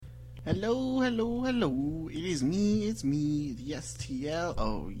Hello, hello, hello. It's me, the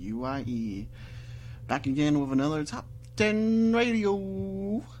STLOUIE. Back again with another Top 10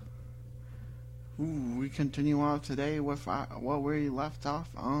 Radio. We continue on today with what we left off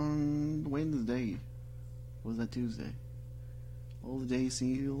on Wednesday. Was that Tuesday? All the days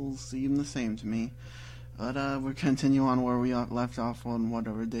seem the same to me. But we'll continue on where we left off on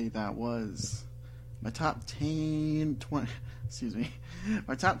whatever day that was. My top 10, 20, excuse me,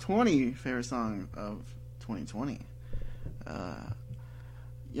 my top 20 favorite songs of 2020. Yeah,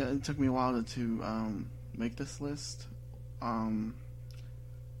 it took me a while to make this list. On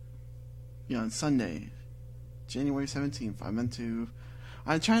Sunday, January 17th,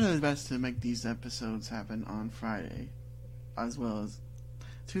 I'm trying my best to make these episodes happen on Friday, as well as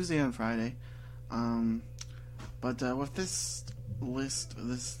Tuesday and Friday. But with this list,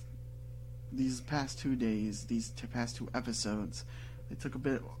 these past 2 days, past two episodes, it took a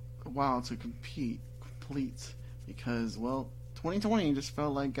while to complete because, well, 2020 just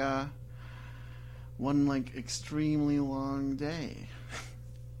felt like one extremely long day.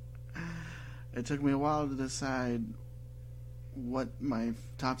 It took me a while to decide what my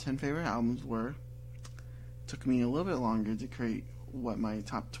top 10 favorite albums were. It took me a little bit longer to create what my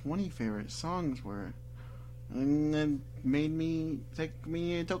top 20 favorite songs were. And it took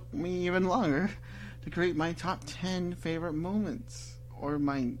me even longer to create my top 10 favorite moments, or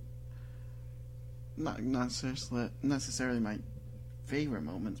my not necessarily my favorite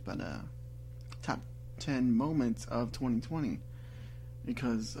moments, but top 10 moments of 2020,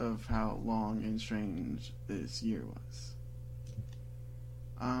 because of how long and strange this year was.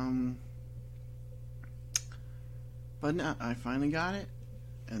 But now I finally got it,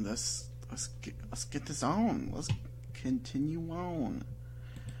 and let's get this on. Let's continue on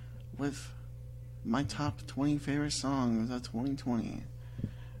with my top 20 favorite songs of 2020.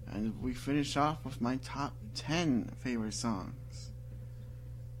 And we finish off with my top 10 favorite songs.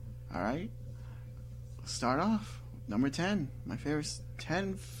 Alright? Let's start off. Number 10. My favorite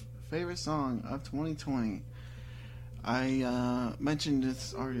favorite song of 2020. I mentioned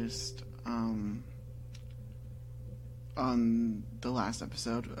this artist on the last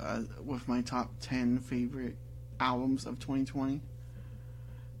episode with my top 10 favorite albums of 2020.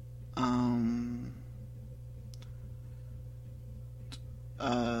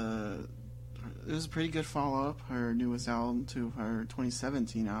 It was a pretty good follow-up, her newest album to her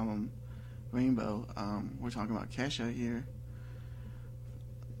 2017 album, Rainbow. We're talking about Kesha here.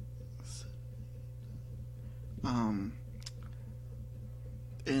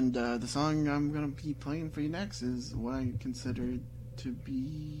 And the song I'm gonna be playing for you next is what I consider to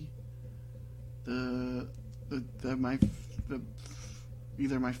be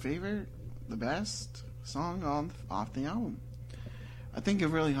either my favorite, the best song off the album. I think it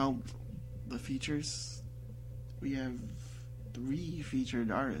really helped the features. We have 3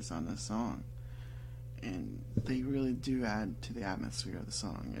 featured artists on this song, and they really do add to the atmosphere of the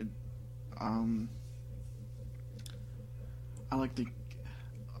song.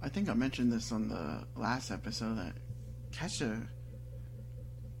 I think I mentioned this on the last episode that Kesha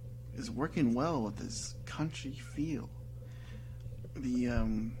is working well with this country feel.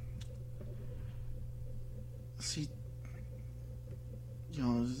 She,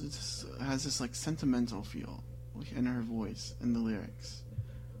 it just has this sentimental feel in her voice and the lyrics,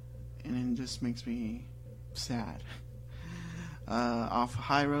 and it just makes me sad. Off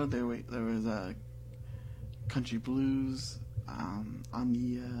High Road, there was a country blues.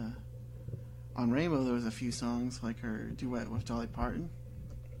 On Rainbow, there was a few songs like her duet with Dolly Parton.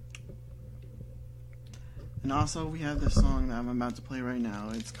 And also, we have this song that I'm about to play right now.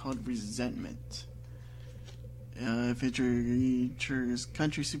 It's called Resentment. It features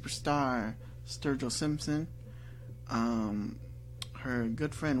country superstar Sturgill Simpson, her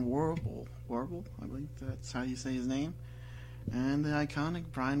good friend Warble, I believe that's how you say his name, and the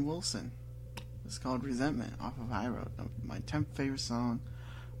iconic Brian Wilson. It's called Resentment off of High Road, my 10th favorite song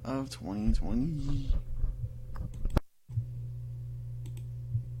of 2020.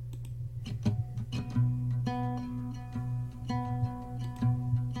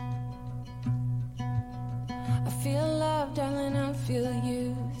 I feel loved, darling, I feel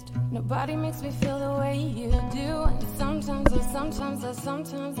used. Nobody makes me feel the way you do. And sometimes I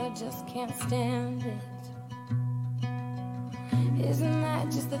just can't stand it. Isn't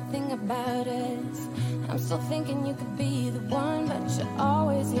that just the thing about us? I'm still thinking you could be the one, but you're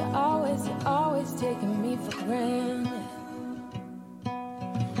always taking me for granted.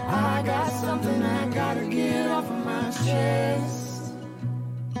 I got something I gotta get off of my chest.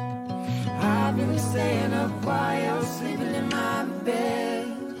 I've been staying up while you're sleeping in my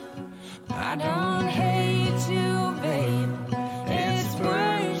bed. I don't hate you, babe. It's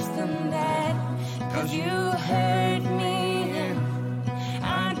worse than that. 'Cause you hurt me and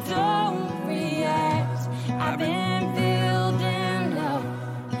I don't react. I've been building up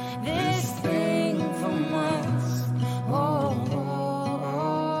this thing for months. Oh,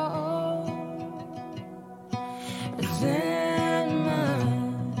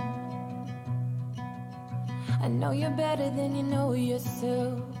 resentment. I know you're better than you know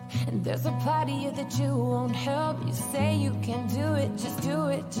yourself. And there's a part of you that you won't help. You say you can do it, just do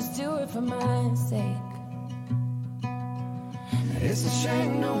it for my sake. It's a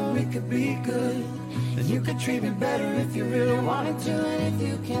shame, no, we could be good. And you could treat me better if you really wanted to. And if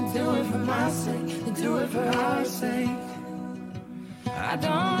you can't do it for my sake, then do it for our sake. I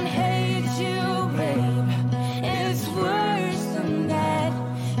don't hate you, babe. It's worse than that.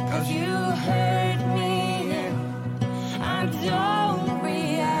 'Cause you hurt me and I don't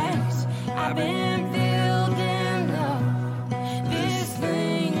react. I've been building up this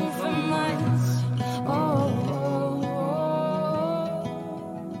thing for months. Oh,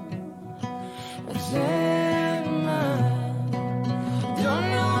 resentment. Don't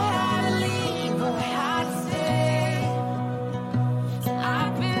know how to leave or how to stay. So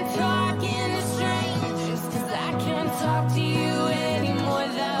I've been talking to strangers 'cause I can't talk to you anymore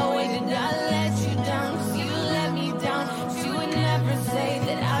that way. Did I let you down? 'Cause you let me down. 'Cause you would never say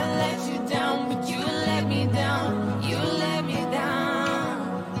that I let you down, but you let me down. You let me down.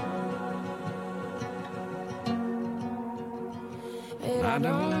 And I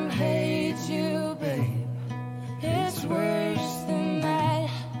don't hate you, babe. It's worse than that.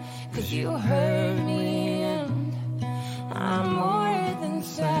 'Cause you hurt me and I'm more than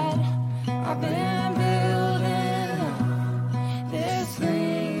sad. I've been building up this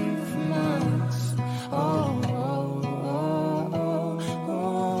thing for months. Oh,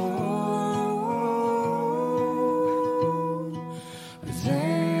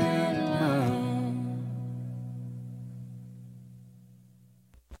 resentment.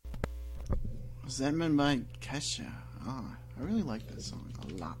 Resentment by Kesha. Oh, I really like that song a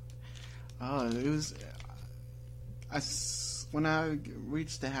lot. It was when I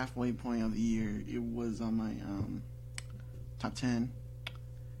reached the halfway point of the year, it was on my top 10,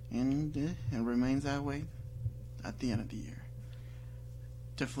 and it remains that way at the end of the year.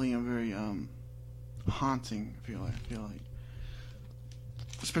 Definitely a very haunting feel. I feel like,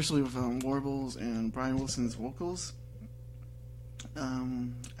 especially with Warbles and Brian Wilson's vocals.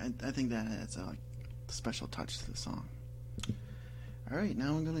 I think that adds a special touch to the song. Alright,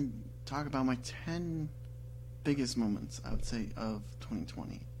 now I'm going to talk about my 10 biggest moments, I would say, of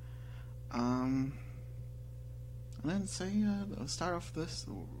 2020. And then I'll start off this,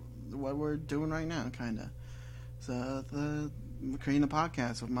 what we're doing right now, kind of. So, creating a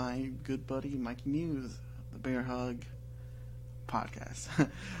podcast with my good buddy, Mikey Muse, the Bear Hug podcast.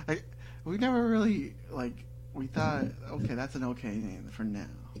 We never really, we thought, okay, that's an okay name for now,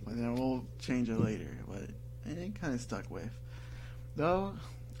 but then we'll change it later, but it kind of stuck with. Though,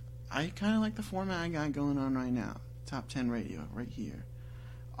 I kind of like the format I got going on right now. Top 10 radio, right here.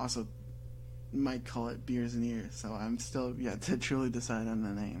 Also, might call it Beers and Ears, so I'm still yet to truly decide on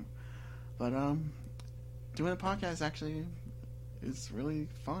the name. But, doing a podcast actually is really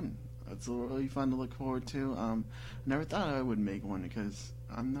fun. It's really fun to look forward to. I never thought I would make one because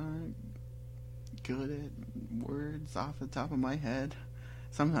I'm not good at words off the top of my head.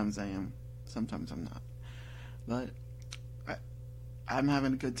 Sometimes I am, sometimes I'm not. But I'm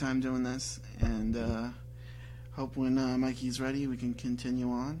having a good time doing this, and hope when Mikey's ready we can continue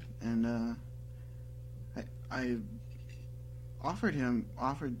on. And I offered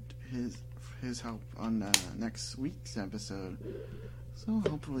his help on next week's episode, so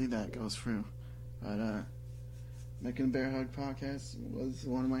hopefully that goes through. But Making a Bear Hug podcast was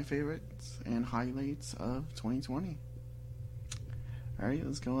one of my favorites and highlights of 2020. Alright,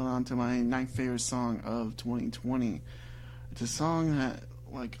 let's go on to my 9th favorite song of 2020. It's a song that,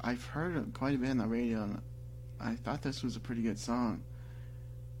 I've heard it quite a bit on the radio, and I thought this was a pretty good song.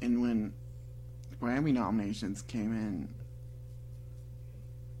 And when Grammy nominations came in,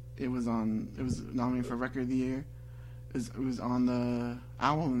 it was nominated for Record of the Year. It was on the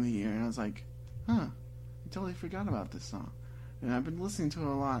Album of the Year, and I was like, I totally forgot about this song. And I've been listening to it a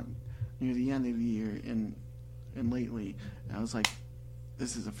lot near the end of the year and lately, and I was like,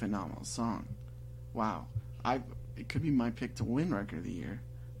 this is a phenomenal song. Wow. It could be my pick to win Record of the Year,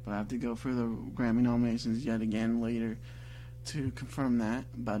 but I have to go for the Grammy nominations yet again later to confirm that.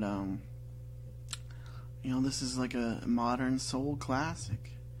 But this is like a modern soul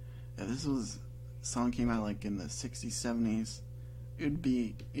classic. Yeah, this song came out in the 60s, 70s.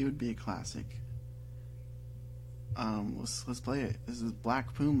 it would be a classic. Let's play it. This is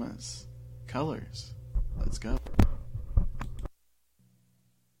Black Pumas, Colors. Let's go.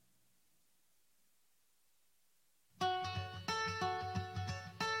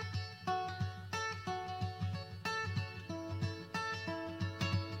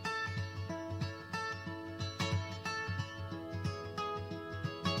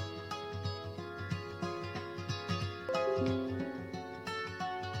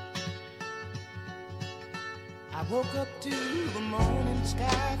 I woke up to the morning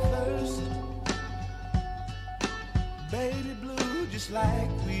sky first, baby blue just like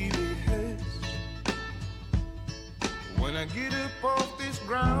we rehearsed. When I get up off this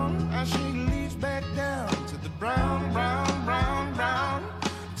ground, I shake leaves back down to the brown, brown, brown, brown,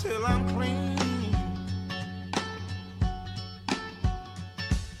 till I'm clean.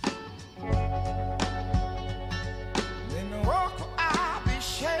 Then I walk where I'll be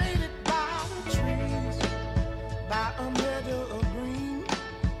shaded by the trees, by a meadow of green,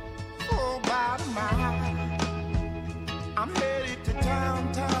 for about a mile. I'm headed to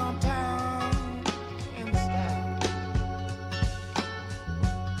town, town, town, in style,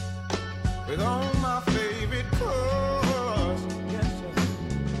 with all my favorite colors, yes sir,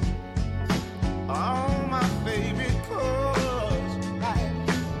 all my favorite colors, like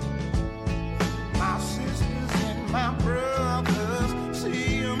my sisters and my brothers,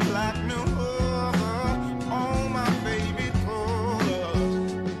 see them like no other, all my favorite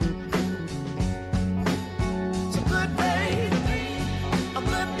colors. It's a good day to be, a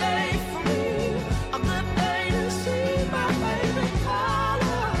good day for me, a good day to see my favorite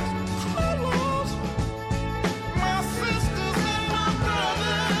colors, colors. My sisters and my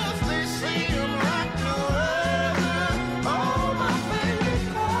brothers, they see them like no other, all my favorite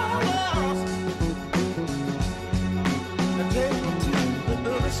colors. Now take me to the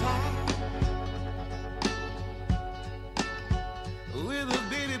other side, with a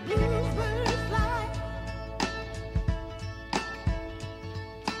bitty bluebird fly,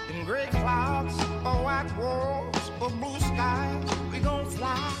 in gray clouds or white walls or blue skies, we gon'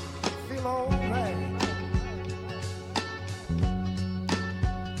 fly, feel alright.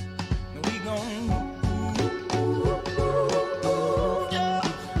 We gon' yeah.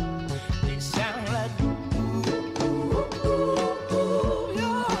 They sound like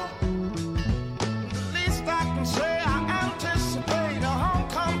yeah. The least I can say, I anticipate a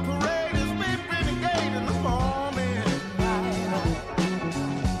homecoming parade as we renegade in the morning light,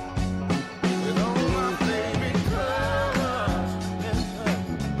 with all my favorite colors, yes sir,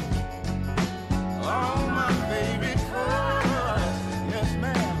 all my favorite colors, yes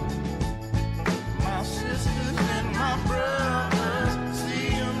ma'am. My sisters and my brothers, see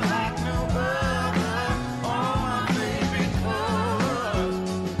them like no other, all my favorite colors.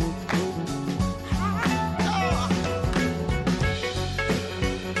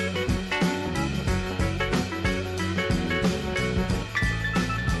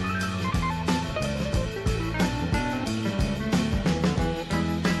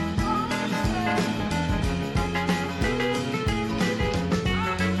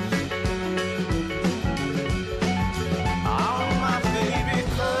 All my favorite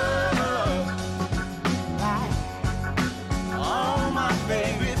colors, like all my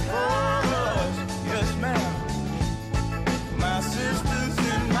favorite colors, yes ma'am. My sisters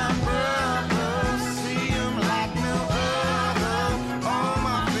and my brothers, see them like no other, all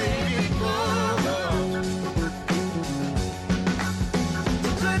my favorite colors. It's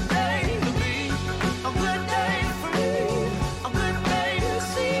a good day to be, a good day for me, a good day to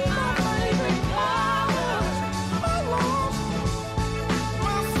see my favorite colors, colors.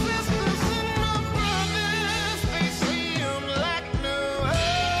 My sisters and my brothers, they see them like no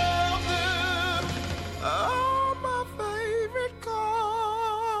other, all my favorite colors.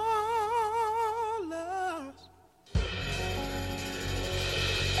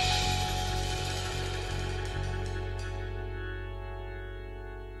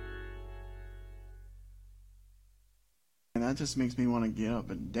 And that just makes me want to get up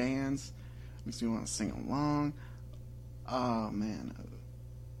and dance. Makes me want to sing along. Oh man,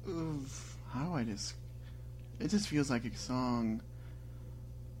 oof. How do I just? It just feels like a song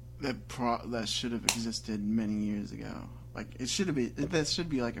that should have existed many years ago. Like it should have been. That should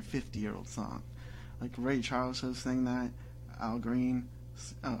be like a 50-year-old song. Like Ray Charles should have sang that. Al Green,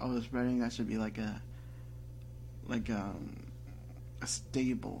 Otis Redding. That should be like a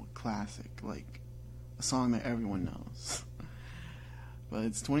stable classic, like a song that everyone knows. But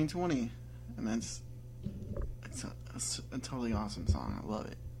it's 2020, and it's a totally awesome song. I love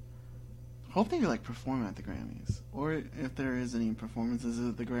it. hope they like perform at the Grammys, or if there is any performances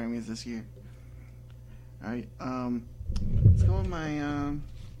at the Grammys this year. All right, let's go with my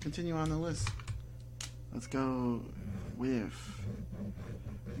continue on the list. Let's go with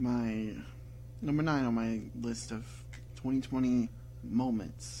my number 9 on my list of 2020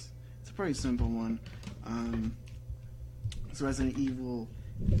 moments. It's a pretty simple one. It's Resident Evil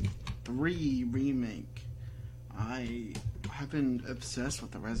 3 remake. I have been obsessed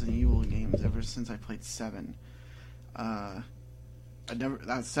with the Resident Evil games ever since I played 7. 7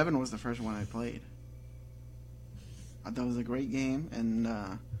 was the first one I played. I thought it was a great game, and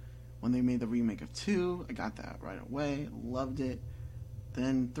when they made the remake of 2, I got that right away, loved it.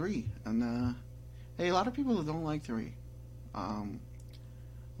 Then 3, and hey, a lot of people don't like 3.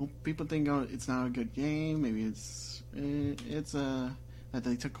 Well, people think it's not a good game. Maybe it's that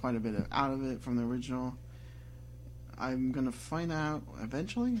they took quite a bit out of it from the original. I'm gonna find out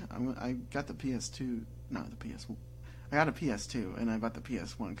eventually. I got the PS2, not the PS1. I got a PS2, and I bought the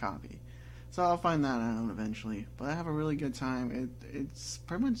PS1 copy, so I'll find that out eventually. But I have a really good time. It's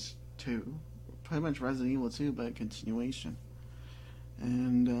pretty much Resident Evil 2, but a continuation.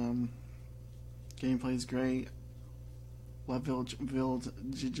 And gameplay is great. Love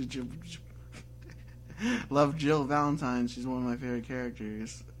Love Jill Valentine. She's one of my favorite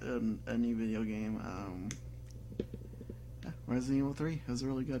characters in any video game. Resident Evil 3. It was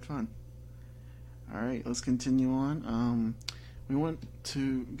really good fun. Alright, let's continue on. We want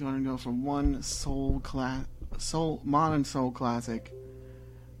to go from one modern soul classic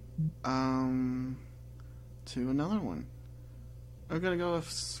to another one. We're gonna go with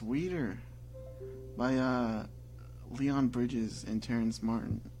Sweeter by Leon Bridges and Terrence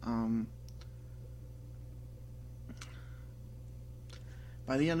Martin.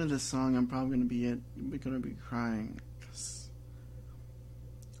 By the end of this song, I'm probably gonna be crying, cause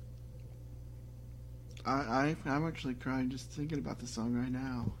I'm actually crying just thinking about the song right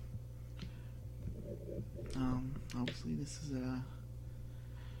now. Obviously, this is a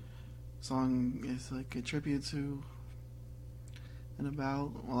song is like a tribute to and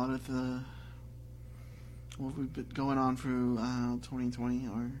about a lot of what we've been going on through 2020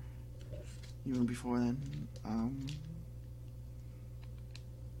 or even before then.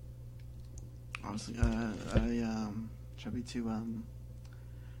 Obviously, I tribute to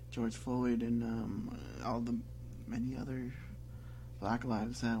George Floyd and all the many other Black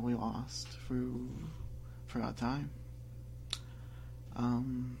lives that we lost throughout time. I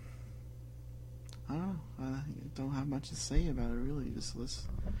don't know. I don't have much to say about it really. Just let's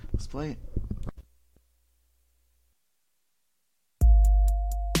play it.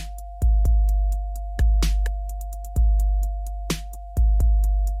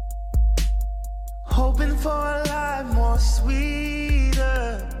 Hoping for a life more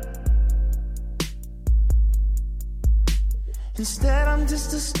sweeter. Instead, I'm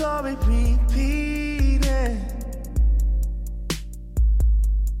just a story repeating.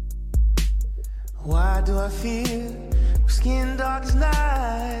 Why do I feel skin dark as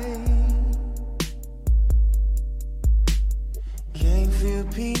night? Can't feel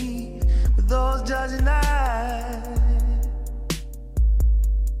peace with those judging eyes.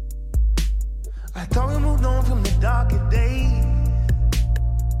 I thought we moved on from the darker days.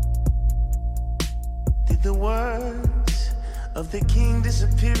 Did the words of the king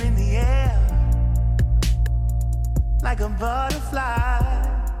disappear in the air like a butterfly?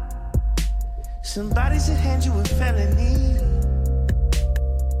 Somebody should hand you a felony.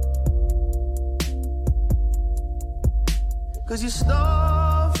 Cause you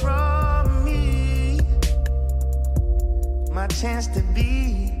stole from me my chance to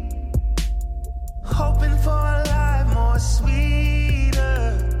be. Hoping for a life more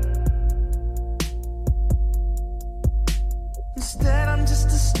sweeter. Instead, I'm just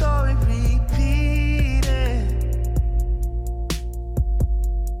a story repeating.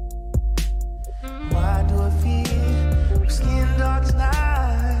 Why do I feel skin dark as night?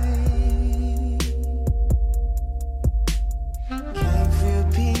 Can't feel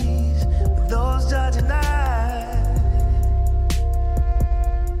peace with those judging eyes.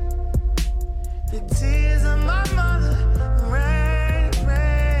 The tears of my mother rain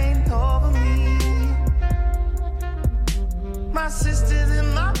over me. My sisters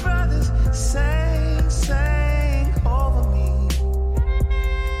and my brothers sang over me.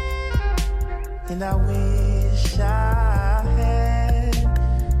 And I wish I had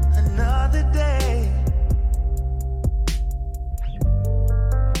another day,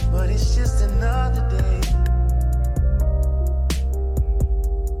 but it's just another day.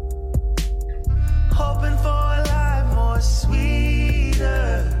 Hoping for a life more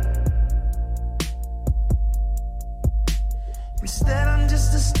sweeter.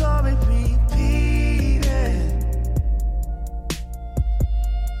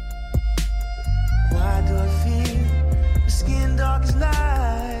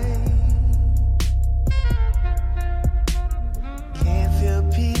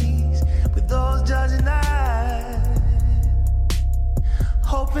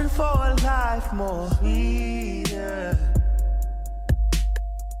 for a life more sweeter.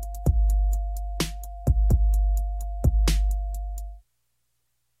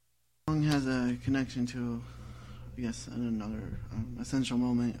 Song has a connection to, I guess, another essential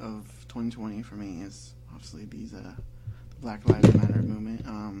moment of 2020 for me is obviously the Black Lives Matter movement.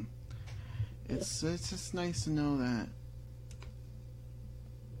 It's just nice to know that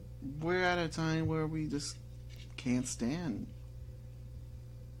we're at a time where we just can't stand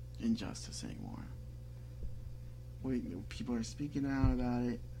injustice anymore. People are speaking out about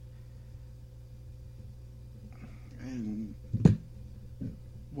it, and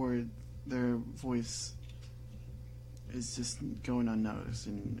where their voice is just going unnoticed,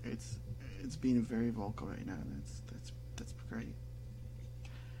 and it's being very vocal right now. And that's great.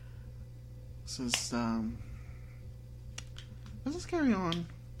 So let's just carry on.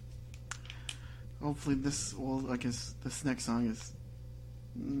 Hopefully I guess this next song is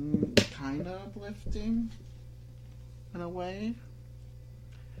kind of uplifting in a way.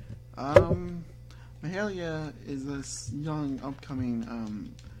 Mahalia is this young,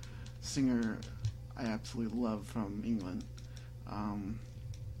 upcoming singer I absolutely love from England.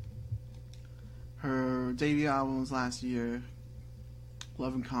 Her debut album was last year,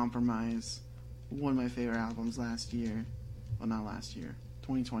 Love and Compromise, one of my favorite albums last year. Well, not last year,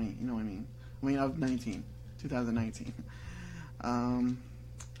 2020, you know what I mean. Of 2019.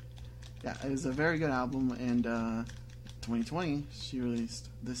 Yeah, it was a very good album, and 2020, she released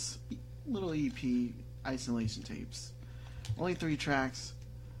this little EP, Isolation Tapes. Only 3 tracks,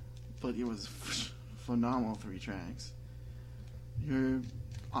 but it was phenomenal 3 tracks. You're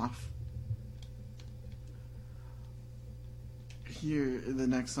off. Here, the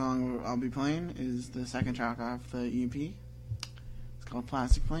next song I'll be playing is the second track off the EP. It's called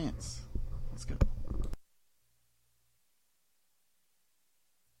Plastic Plants. Let's go.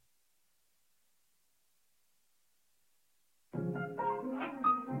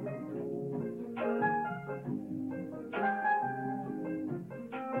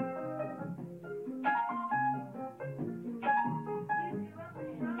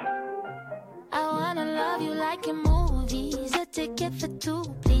 I wanna love you like in movies. A ticket for 2,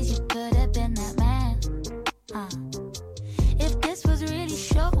 please. You could have been that man. If this was really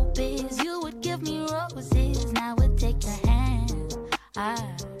showbiz, you would give me roses, and I would take your hand.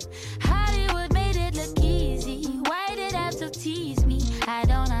 Hollywood made it look easy. Why did it have to tease me? I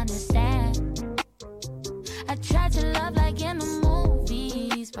don't understand. I tried to love like in the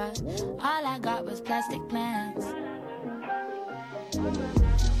movies, but all I got was plastic plants.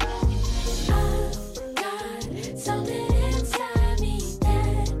 Something inside me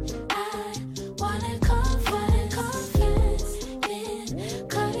that I wanna confess in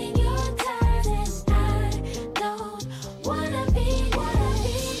cutting your ties, and I don't wanna be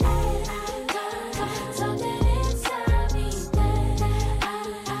I got something inside me that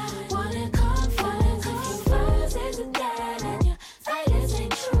I wanna confess is that, and your silence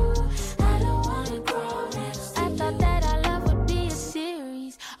ain't true. I don't wanna grow next to you. I thought that our love would be a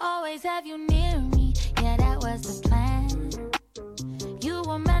series, always have you near me. Yeah, that was the plan. You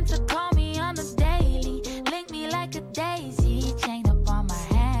were meant to call me on the daily, link me like a daisy chain up on my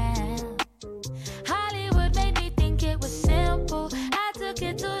hand. Hollywood made me think it was simple. I took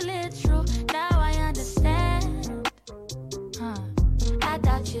it too literal. Now I understand. I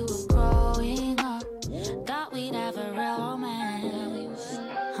thought you were growing up, thought we'd have a romance.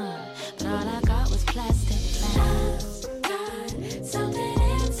 But all I got was plastic plants. Got something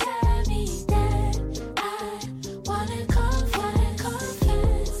inside me that I wanna confess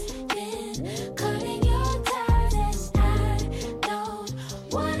in cutting your ties, and I don't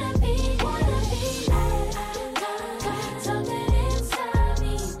wanna be I got something inside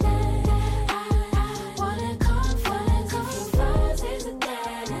me that I wanna confess is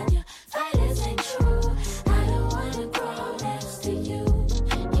that, and your silence ain't true. I don't wanna grow next to you.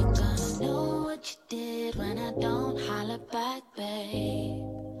 You're gonna know what you did when I don't holler back, babe.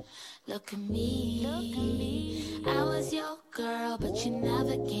 Look at me. I was your girl, but you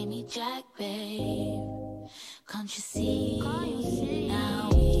never gave me jack, babe. Can't you see? Now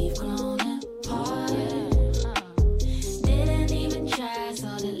we've grown apart. Didn't even try, so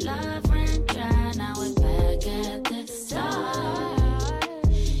the love ran dry. Now we're back at the start.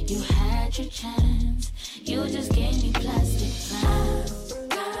 You had your chance, you just gave me plastic plants.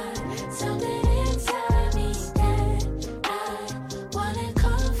 Got something inside me that I wanna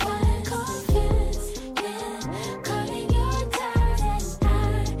confess in cutting your ties, and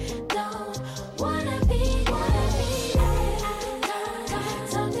I don't wanna be I got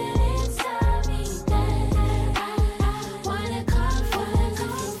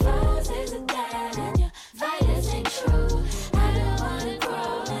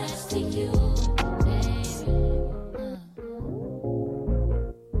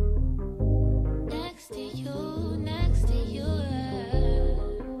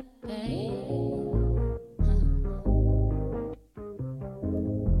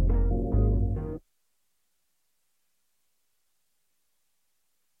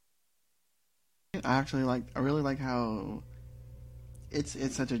I really like how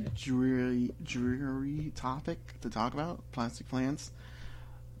it's such a dreary topic to talk about, plastic plants.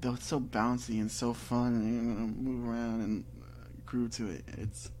 Though it's so bouncy and so fun, and you know, move around and groove to it.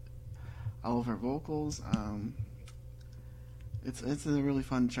 It's all of her vocals. It's a really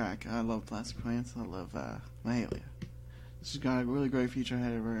fun track. I love Plastic Plants. I love Mahalia. She's got a really great future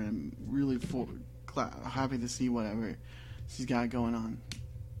ahead of her, and I'm really happy to see whatever she's got going on.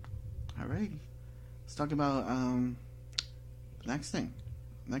 Alrighty, let's talk about the next thing.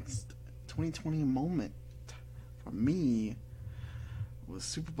 Next 2020 moment for me was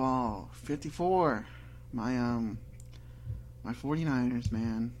Super Bowl 54. My 49ers,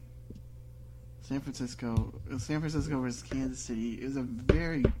 man. San Francisco versus Kansas City. It was a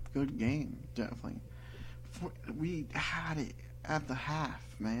very good game, definitely. We had it at the half,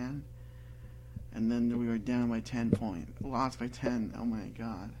 man. And then we were down by 10 points. Lost by 10. Oh my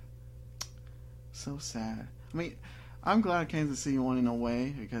god. So sad. I mean, I'm glad Kansas City won in a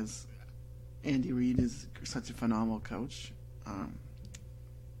way because Andy Reid is such a phenomenal coach. I'm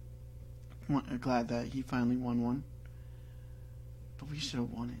glad that he finally won one. But we should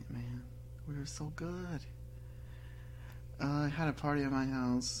have won it, man. We were so good. I had a party at my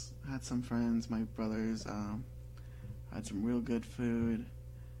house. Had some friends, my brothers. Had some real good food.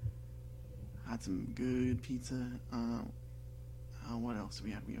 Had some good pizza. What else did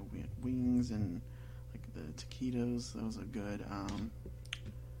we have? We had wings and like the taquitos. Those are good.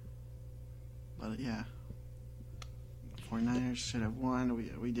 But yeah, 49ers should have won.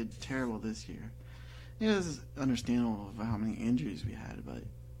 We did terrible this year. It was understandable of how many injuries we had, but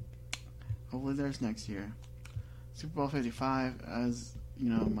hopefully there's next year. Super Bowl 55, as you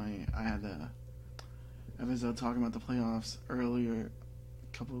know, I had a episode talking about the playoffs earlier,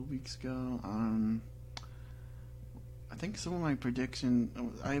 a couple of weeks ago. I think some of my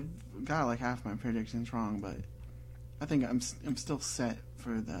I've got like half my predictions wrong, but I think I'm still set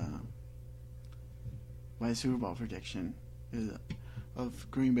for my Super Bowl prediction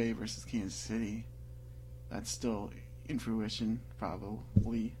of Green Bay versus Kansas City. That's still in fruition,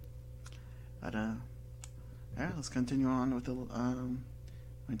 probably. But yeah, let's continue on with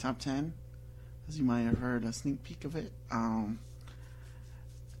my top 10. As you might have heard a sneak peek of it.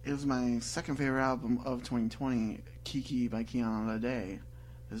 It was my second favorite album of 2020, Kiki by Kiana Day.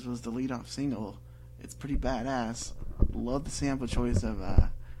 This was the lead-off single. It's pretty badass. Love the sample choice of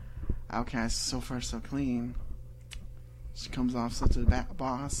Outkast's So Far So Clean. She comes off such a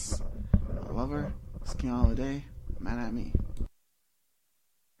boss. I love her. It's Kiana Day. Mad at Me.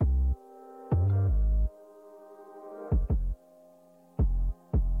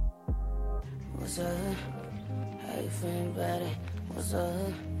 What's up? How you feeling about it? What's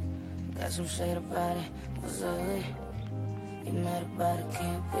up? Got some shade about it. What's up? You mad about it?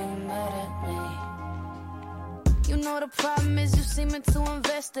 Can't be mad at me. You know the problem is you seeming too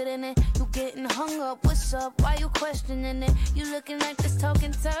invested in it. You getting hung up, what's up? Why you questioning it? You looking like this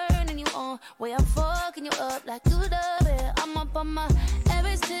talking turn and you on. Way I'm fucking you up like you love it. I'm up on my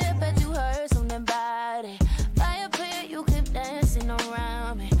every step that you heard something about it. Fire pit, you keep dancing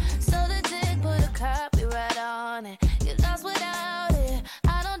around me. So the dick put a copyright on it. You lost without it,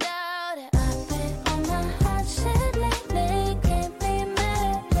 I don't doubt it. I've been on my hot shit lately. Can't be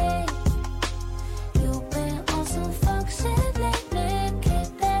mad at me. You've been on some fuck shit lately.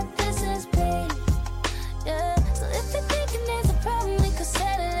 Keep that distance, babe. Yeah, so if you're thinking there's a problem, we could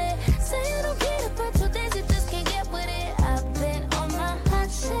settle it. Say you don't get it, but 2 days you just can't get with it. I've been on my hot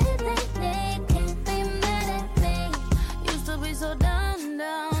shit lately. Can't be mad at me. Used to be so down,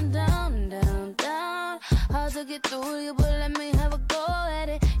 down, down, down, down. Hard to get through you, but let me have a go at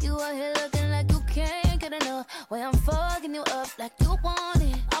it. You out here looking like you can't get enough. Way I'm fucking you up like you want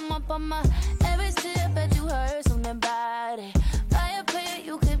it. I'm up on my every step that you heard something about it. Fire pit,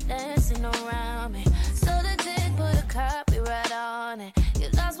 you keep dancing around me. So the dick put a copyright on it. You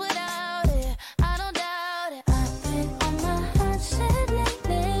lost without it, I don't doubt it. I've been on my hot shit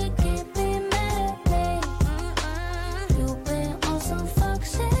lately. Can't be mad at me. You've been on some fuck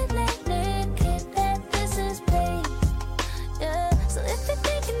shit lately. Keep that distance, babe. Yeah, so if you're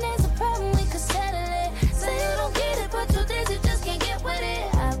thinking there's a problem, we could settle it. Say you don't get it, but 2 days you just can't get with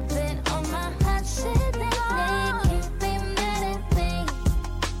it. I've been on my hot shit lately. Can't be mad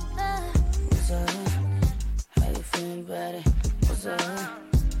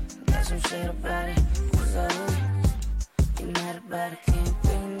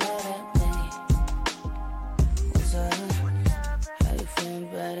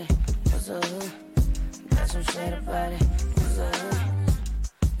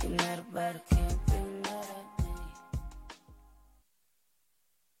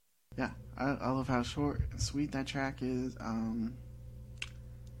Yeah, I love how short and sweet that track is. One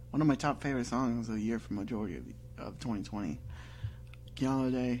of my top favorite songs of the year for majority of 2020.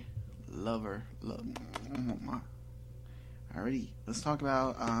 Kiana Day, Lover. Alrighty, let's talk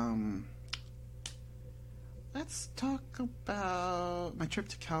about my trip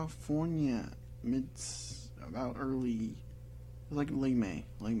to California. Early, it was like late May.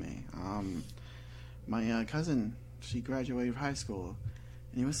 My cousin, she graduated high school,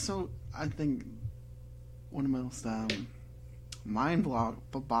 and it was I think, one of the most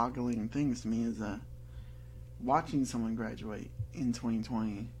mind-boggling things to me is watching someone graduate in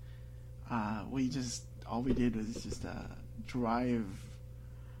 2020. All we did was just drive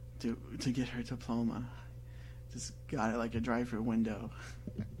to get her diploma. Just got it like a drive-through window.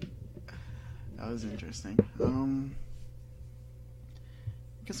 That was interesting. I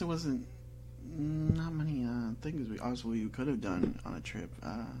guess it wasn't not many things we could have done on a trip.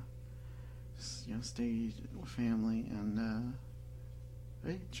 Just, stayed with family and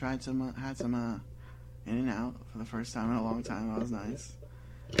had some In-N-Out for the first time in a long time. That was nice.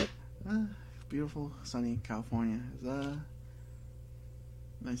 Beautiful, sunny California. It's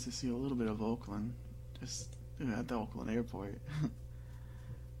nice to see a little bit of Oakland, just at the Oakland airport.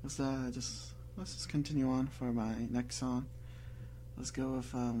 Let's just continue on for my next song. Let's go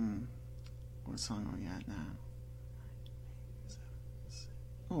with what song are we at now?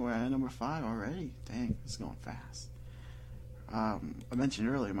 Oh, we're at number 5 already. Dang, it's going fast. I mentioned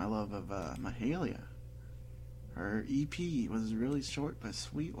earlier my love of Mahalia. Her EP was really short but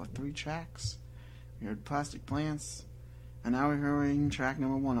sweet with 3 tracks. We heard Plastic Plants, and now we're hearing track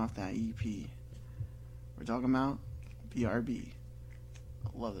number 1 off that EP. We're talking about BRB. I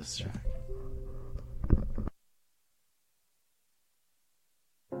love this track.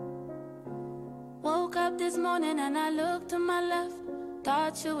 Woke up this morning and I looked to my left.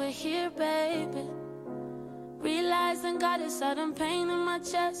 Thought you were here, baby. Realizing got a sudden pain in my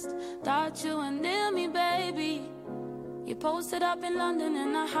chest. Thought you were near me, baby. You posted up in London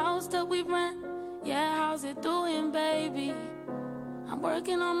in a house that we rent. Yeah, how's it doing, baby? I'm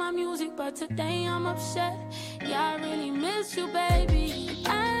working on my music, but today I'm upset. Yeah, I really miss you, baby.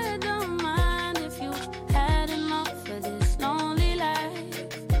 I don't mind if you had enough for this lonely life.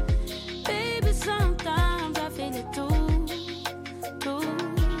 Baby, sometimes I feel it too.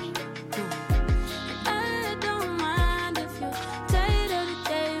 I don't mind if you tired of the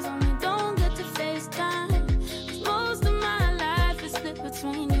days when we don't get to FaceTime. 'Cause most of my life is split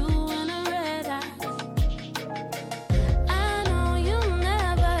between you and a red eye. I know you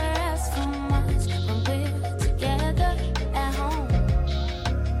never ask for much when we're together at home.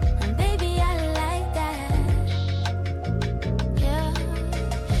 And baby, I like that. Yeah.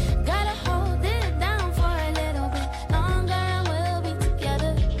 Gotta hold it down for a little bit longer and we'll be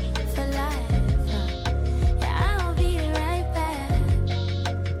together for life. Yeah, I'll be right back.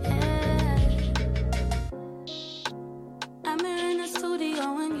 Yeah. I'm here in the studio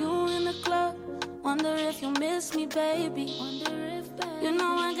and you in the club. Wonder if you miss me, baby. You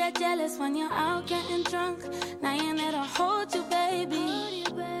know I get jealous when you're out getting drunk. Now you need to hold you, baby.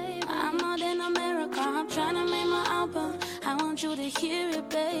 I'm not in America, I'm trying to make my album. I want you to hear it,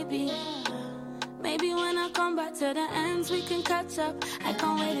 baby. Maybe when I come back to the ends, we can catch up. I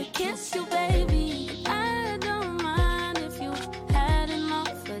can't wait to kiss you, baby. I don't mind if you had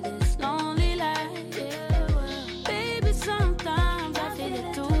enough for this lonely life. Baby, sometimes I feel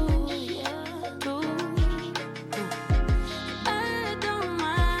it too. I don't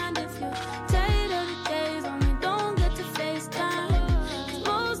mind if you tired of the days when we don't get to FaceTime. 'Cause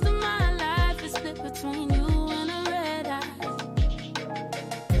most of my life is split between you and a red eye.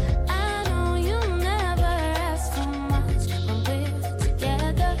 I know you never ask for much when we're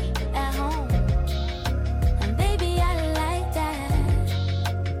together at home. And baby, I like that.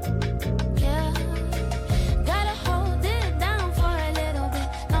 Yeah. Gotta hold it down for a little bit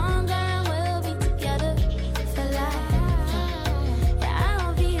longer and we'll be together for life. Yeah,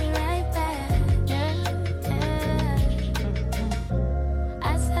 I'll be right back. Yeah.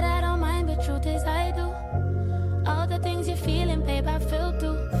 I said I don't mind, but truth is I do. All the things you're feeling, babe, I feel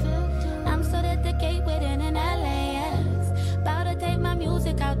too. I'm stood at the gate waiting in LAX. About to take my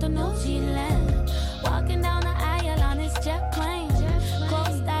music out to New Zealand. Walking down the aisle on this jet plane.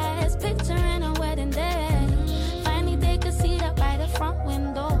 Closed eyes, picturing a wedding day. Finally take a seat up by the front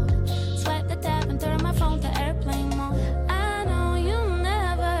window. Swipe the tab and turn my phone to airplane mode. I know you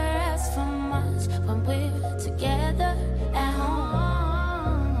never ask for much when we're together at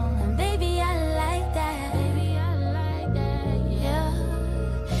home. And baby, I like that. Yeah.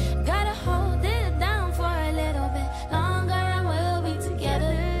 Gotta hold it down for a little bit longer and we'll be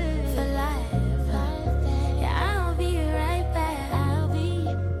together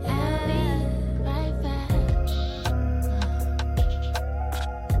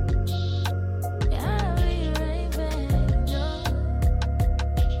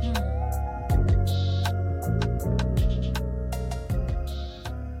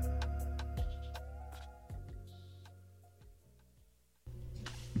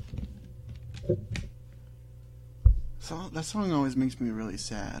that song always makes me really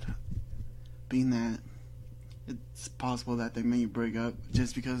sad. Being that it's possible that they may break up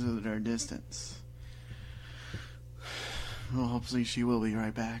just because of their distance. Well, hopefully she will be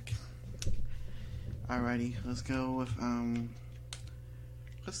right back. Alrighty, let's go with,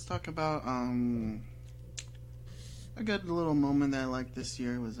 let's talk about, a good little moment that I liked this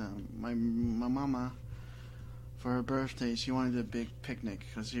year was, my mama, for her birthday, she wanted a big picnic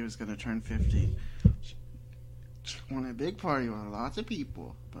because she was going to turn 50. She wanted a big party with lots of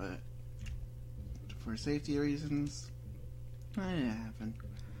people, but for safety reasons, that didn't happen.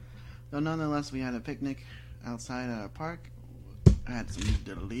 Though nonetheless, we had a picnic outside at a park. I had some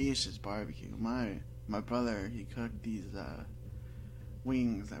delicious barbecue. My brother, he cooked these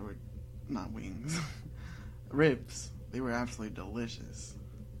wings that were not wings, ribs. They were absolutely delicious.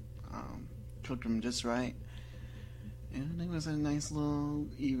 Cooked them just right, and it was a nice little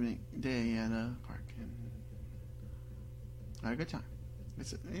evening day at a park, and I had a good time.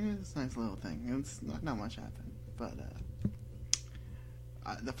 It's a nice little thing. It's not much happened, but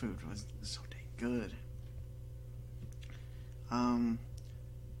the food was so dang good.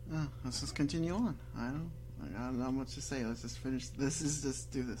 Let's just continue on. I don't know much to say. Let's just finish.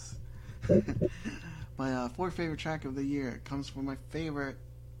 Just do this. My fourth favorite track of the year comes from my favorite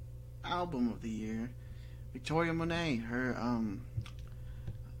album of the year, Victoria Monet.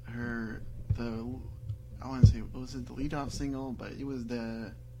 I want to say, was it the lead off single? But it was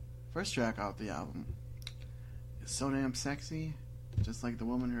the first track off the album. It's so damn sexy, just like the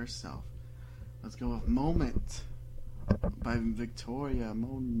woman herself. Let's go with Moment by Victoria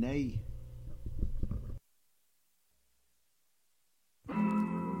Monet.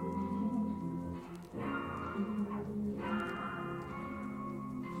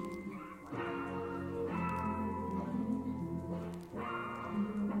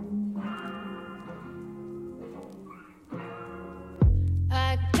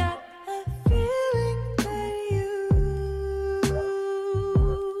 I got a feeling that you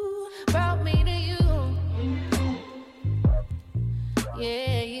brought me to you.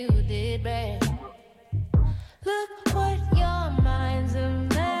 Yeah, you did, babe. Look what your mind's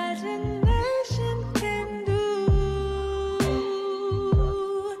imagination can do,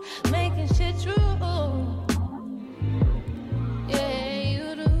 making shit true. Yeah,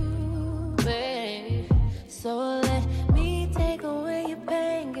 you do, babe. So let me take away your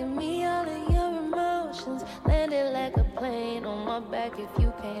pain, give me all of your emotions. Land it like a plane on my back if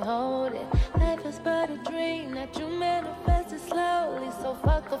you can't hold it. Life is but a dream that you manifested slowly. So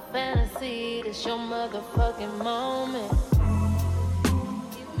fuck a fantasy, this your motherfucking moment.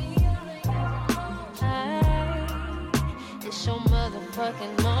 Give me all of your emotions. It's your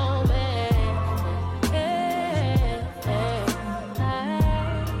motherfucking moment. Yeah,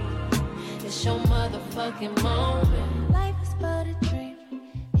 it's your motherfucking moment. Life is but a dream.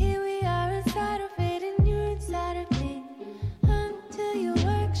 Here we are inside of it, and you're inside of me. Until you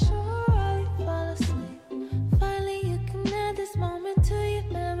work, sure, while you fall asleep. Finally, you can add this moment to your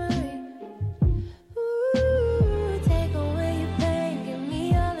memory. Ooh, take away your pain, give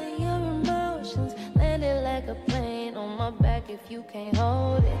me all of your emotions. Land it like a plane on my back if you can't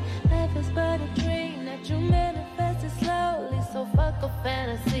hold it. Life is but a dream that you manifested slowly. So fuck a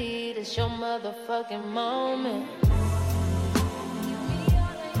fantasy, this your motherfucking moment.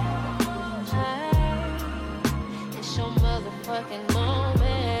 It's your motherfucking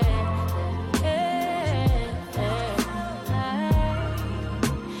moment.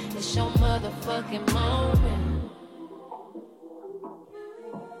 It's your motherfucking moment.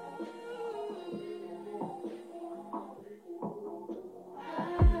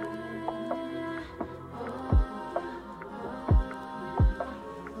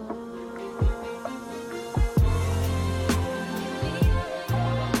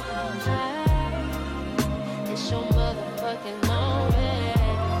 It's your motherfucking moment.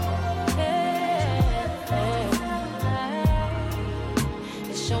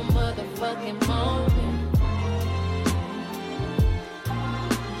 It's your motherfucking moment.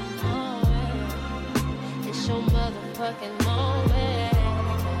 It's your motherfucking moment.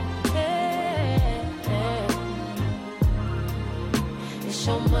 It's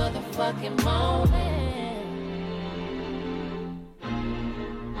your motherfucking moment.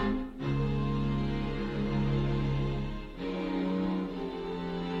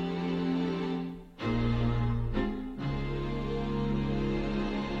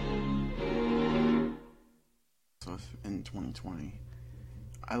 So in 2020,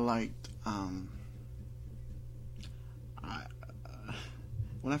 I liked,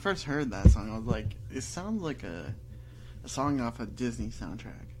 when I first heard that song, I was like, it sounds like a song off a Disney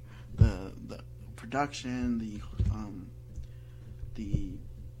soundtrack. The production, the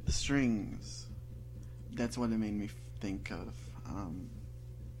strings. That's what it made me think of.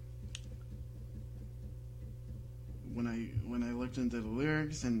 When I looked into the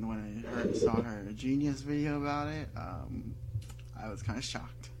lyrics and when I saw her Genius video about it, I was kind of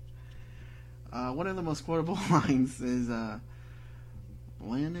shocked. One of the most quotable lines is,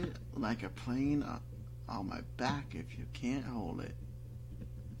 landed like a plane on my back if you can't hold it.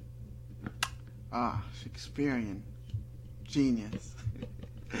 Shakespearean genius.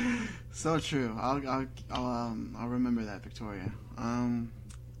 So true. I'll remember that, Victoria.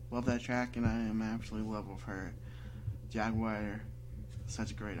 Love that track, and I am absolutely in love with her. Jaguar,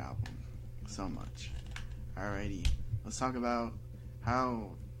 such a great album. So much. Alrighty, let's talk about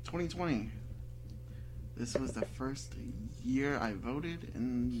how 2020. This was the first year I voted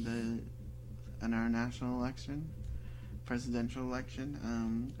in our national election, presidential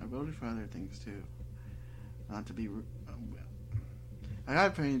election. I voted for other things too. Not to be. I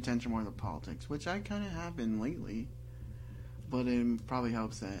gotta pay attention more to politics, which I kind of have been lately. But it probably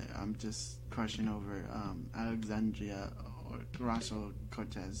helps that I'm just crushing over Alexandria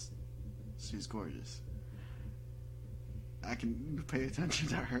Ocasio-Cortez. She's gorgeous. I can pay attention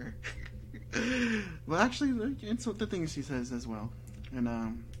to her. Well, actually, it's the things she says as well,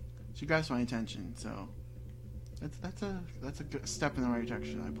 and she grabs my attention. So that's a good step in the right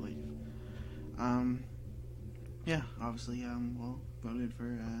direction, I believe. Yeah, obviously, voted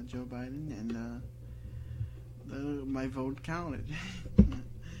for Joe Biden, and my vote counted.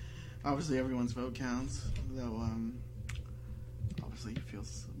 Obviously, everyone's vote counts, though. Obviously, it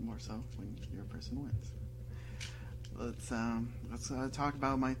feels more so when your person wins. Let's talk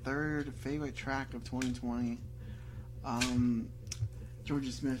about my third favorite track of 2020.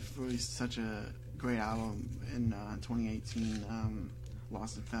 Georgia Smith released such a great album in 2018.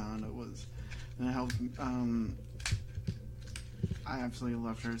 Lost and Found. And it helped. I absolutely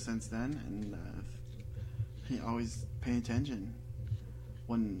loved her since then, and always pay attention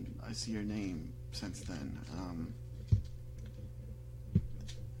when I see her name since then.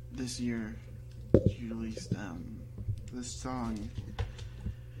 This year, she released this song,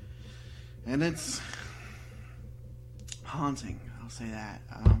 and it's haunting. I'll say that.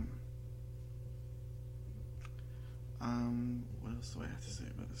 What else do I have to say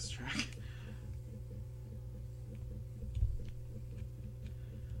about this track?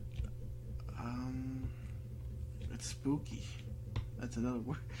 It's spooky. That's another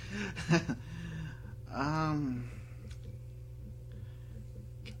word.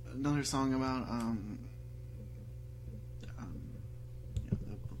 Another song about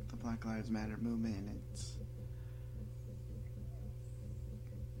the Black Lives Matter movement.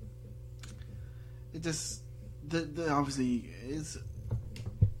 It just obviously it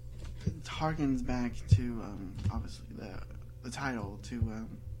harkens back to obviously the title to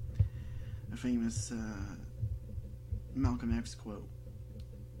a famous Malcolm X quote.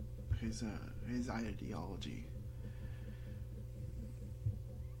 His ideology.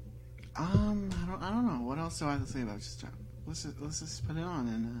 I don't know what else do I have to say about this track. Let's just put it on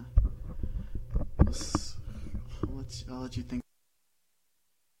and I'll let you think.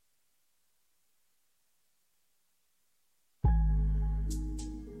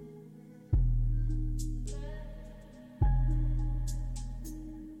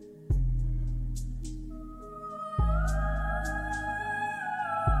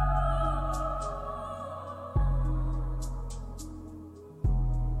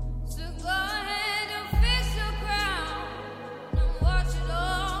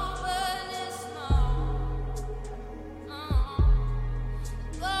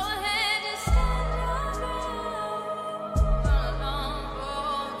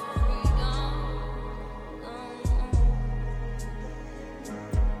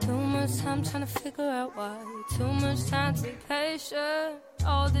 I'm trying to figure out why. Too much time to be patient.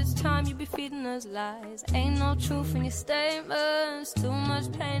 All this time you be feeding us lies. Ain't no truth in your statements. Too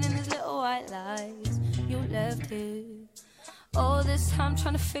much pain in these little white lies you left here. All this time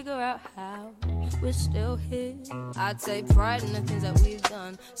trying to figure out how we're still here. I take pride in the things that we've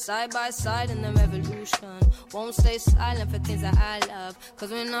done, side by side in the revolution. Won't stay silent for things that I love,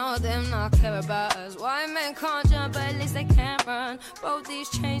 cause we know them not care about us. White men can't jump, but at least they can't run. Broke these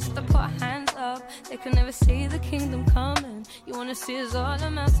chains so they put hands up. They can never see the kingdom coming. You wanna see us all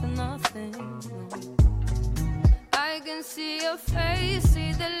amount to nothing. I can see your face,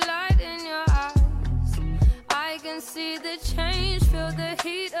 see the light in your eyes. I can see the change, feel the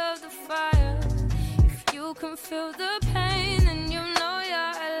heat of the fire. If you can feel the pain, then you know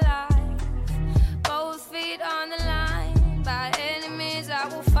you're alive. Both feet on the line, by any means I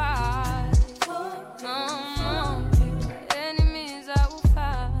will fight. By any means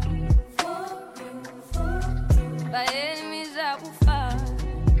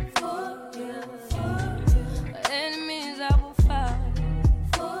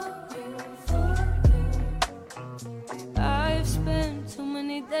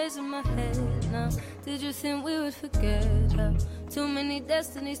many days in my head now. Did you think we would forget how? Too many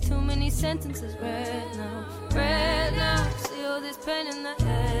destinies, too many sentences read now. Read now, see all this pain in the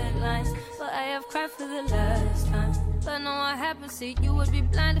headlines, but I have cried for the last time. But no, what happened, see, you would be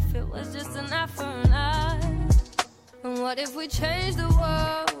blind if it was just an eye for an eye. And what if we change the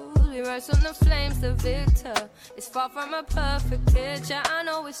world? We rise from the flames, the victor. It's far from a perfect picture. I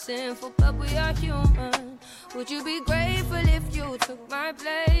know it's sinful, but we are human. Would you be grateful if you took my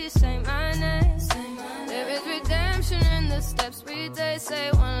place? Say my name. There is redemption in the steps we take.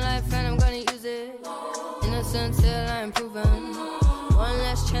 Say one life and I'm gonna use it. Innocent till I'm proven. One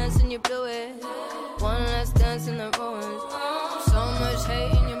last chance and you blew it. One last dance in the ruins. So much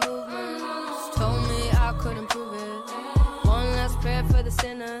hate in your movements. Told me I couldn't prove it. One last prayer for the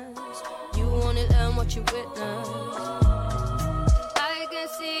sinners. You wanna learn what you witnessed. I can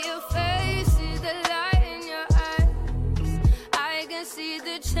see your face, see the light in your eyes. I can see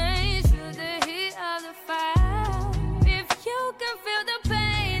the change, feel the heat of the fire. If you can feel the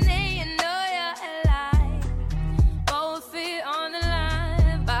pain, then you know you're alive. Both feet on the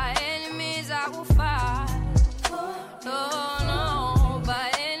line, by any means I will fight. Oh no,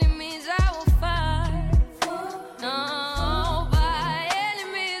 by any means I will fight. No, by any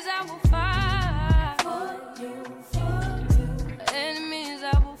means I will fight. By any means I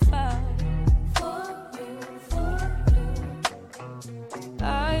will fight.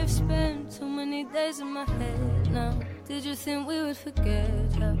 I've spent too many days in my head now. Did you think we would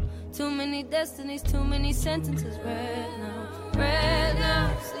forget how? Too many destinies, too many sentences read now. Read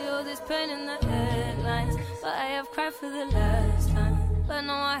now, see all this pain in the headlines, but I have cried for the last time. But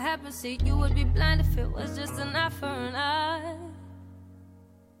no, what happened, see, you would be blind if it was just an eye for an eye.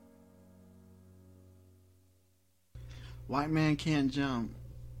 White man can't jump,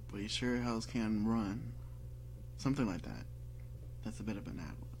 but he sure hells can run. Something like that. That's a bit of an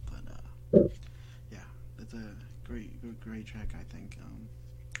ad, but yeah, that's a great track, I think.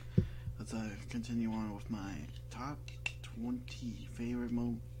 Let's continue on with my top 20 favorite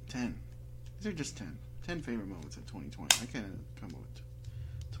 10. These are just 10 favorite moments of 2020. I can't come up with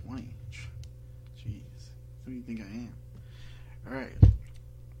 20. Jeez, who do you think I am? All right.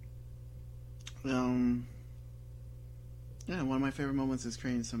 Yeah, one of my favorite moments is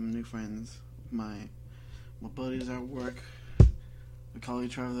creating some new friends. My buddies at work, we call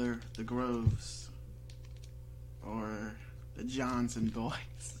each other the Groves or the Johnson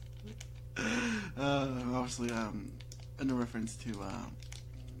boys. Obviously, in a reference to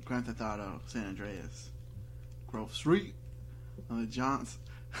Grand Theft Auto San Andreas, Grove Street, the Johns.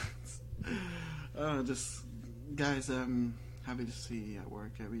 Just guys, I'm happy to see at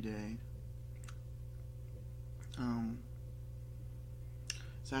work every day.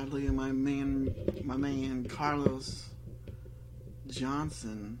 Sadly, my man Carlos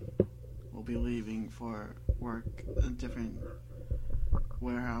Johnson will be leaving for work at a different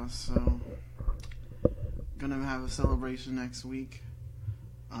warehouse, so gonna have a celebration next week.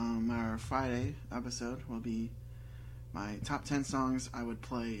 Our Friday episode will be my top 10 songs I would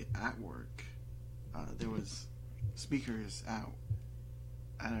play at work. There was speakers out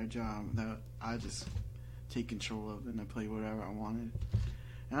at our job that I just take control of, and I play whatever I wanted.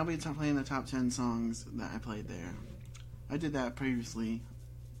 And I'll be playing the top 10 songs that I played there. I did that previously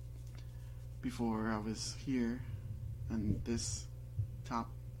before I was here on this top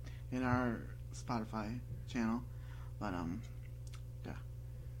in our Spotify channel, but yeah,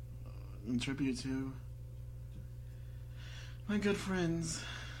 in tribute to my good friends,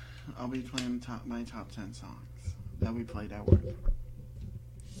 I'll be playing my top 10 songs that we played at work.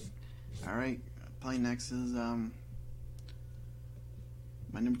 Alright, playing next is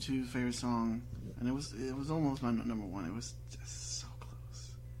my number 2 favorite song, and it was almost my number 1. It was just so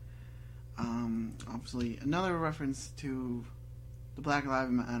close. Obviously, another reference to the Black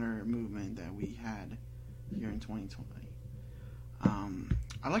Lives Matter movement that we had here in 2020.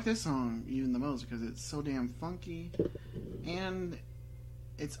 I like this song even the most because it's so damn funky, and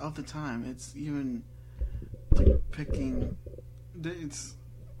it's of the time. It's even depicting it's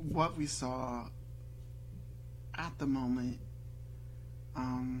what we saw at the moment.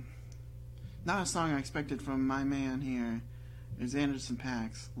 Not a song I expected from my man here. It's Anderson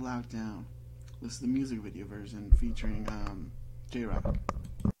 .Paak's Lockdown. This is the music video version featuring J-Rock.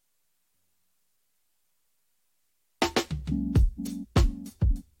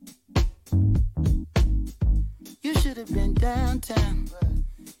 You should have been downtown.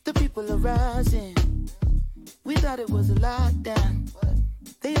 The people are rising. We thought it was a lockdown.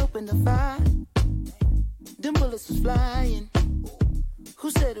 They opened the fire. Them bullets was flying. Who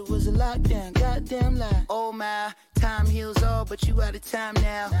said it was a lockdown? Goddamn lie. Oh my, Time heals all, but you out of time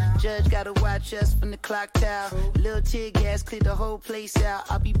now. Judge gotta watch us from the clock tower. Little tear gas cleared the whole place out.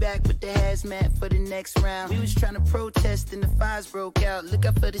 I'll be back with the hazmat for the next round. We was trying to protest and the fires broke out. Look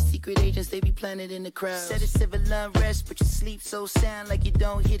out for the secret agents, they be planted in the crowd. Said it's civil unrest, but you sleep so sound like you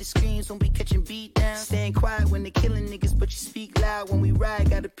don't hear the screams when we catching beat down. Staying quiet when they killing niggas, but you speak loud when we ride.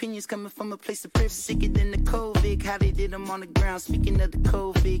 Got opinions coming from a place of privilege. Sicker than the COVID, how they did them on the ground. Speaking of the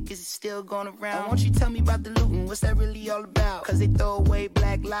COVID, is it still going around? Won't you tell me about the looting? What's that really all about? Cause they throw away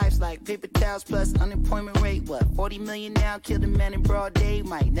black lives like paper towels plus unemployment rate. What, 40 million now? Killed a man in broad day,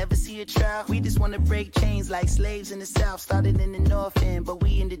 might never see a trial. We just wanna break chains like slaves in the south. Started in the north end, but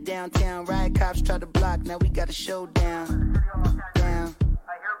we in the downtown. Riot cops try to block, now we got a showdown. Down.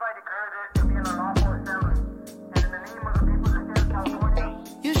 I hereby declare this to be an unlawful assembly, and in the name of the people of the state of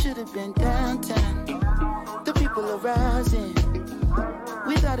California, You should have been downtown. The people are rising.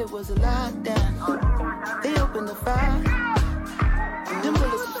 We thought it was a lockdown. They opened the fire. Them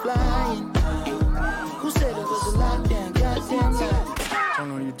bullets was flying. Who said it was a lockdown? Goddamn lie.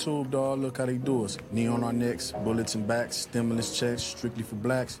 Turn on your tube, dog. Look how they do us. Knee on our necks, bullets and backs, stimulus checks, strictly for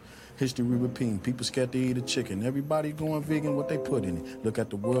blacks. History repeating. People scared to eat a chicken. Everybody going vegan, what they put in it. Look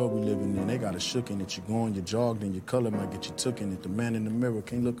at the world we living in. They got a shook in it. You going, you jogged, and your color might get you took in it. The man in the mirror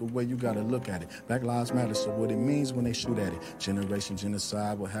can't look away. You gotta look at it. Black lives matter. So what it means when they shoot at it. Generation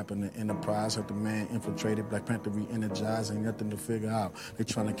genocide. What happened to Enterprise? Hurt the man infiltrated. Black Panther re-energized. Ain't nothing to figure out. They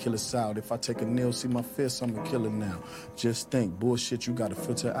trying to kill us out. If I take a nail, see my fist, I'm a killer now. Just think, bullshit, you gotta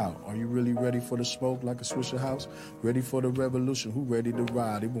filter out. Are you really ready for the smoke like a Swisher House? Ready for the revolution? Who ready to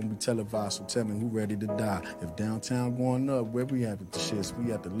ride? It won't be televised, so tell me who ready to die. If downtown going up, where we at with the shits?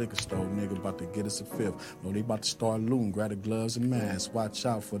 We at the liquor store, nigga, about to get us a fifth. No, they about to start looting, grab the gloves and masks. Watch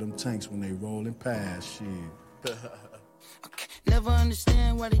out for them tanks when they rolling past, shit. Never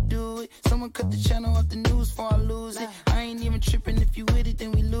understand why they do it. Someone cut the channel off the news before I lose it. I ain't even tripping, if you with it,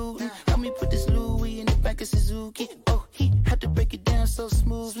 then we lootin'. Help me put this Louis in the back of Suzuki. Oh, he had to break it down so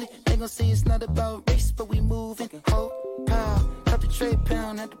smoothly. They gon' say it's not about race, but we moving. Oh, pow, cut the trade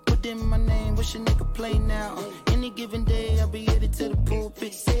pound, had to put them in my name. Wish a nigga play now. Any given day, I'll be headed to the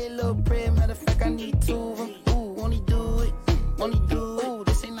pulpit. Say a little prayer, matter of fact, I need two of them. Ooh, won't he do it? Won't he do it? Ooh,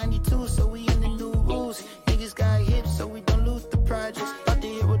 this ain't 92, so we in the new rules. Niggas got hips, so we don't lose the projects. About to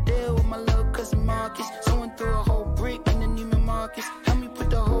hit Rodale with my little cousin Marcus. Someone threw a whole brick in the Neiman Marcus. Help me put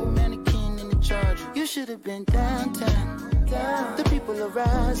the whole mannequin in the charger. You should have been downtown. The people are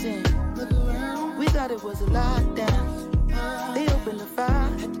rising. We thought it was a lockdown. They opened the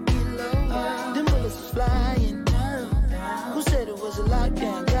fire. Them bullets was flying. Who said it was a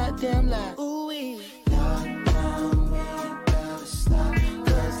lockdown? Goddamn lie. Ooh-wee. Lockdown, we ain't gotta stop.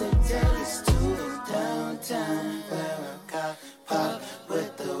 Cause they tell us to downtown. Where I got pop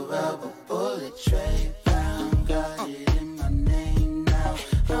with the rubber bullet tray pound. Got it in my name now.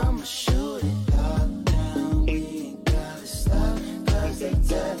 I'ma shoot it. Lockdown, we ain't gotta stop. Cause they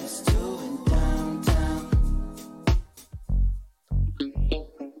tell us to in downtown.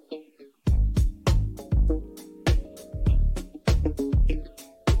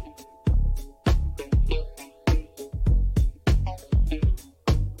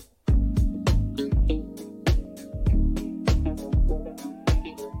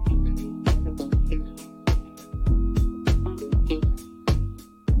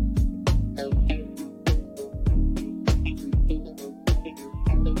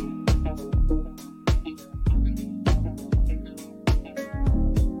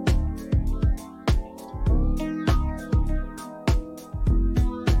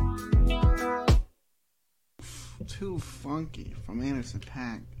 Too Funky from Anderson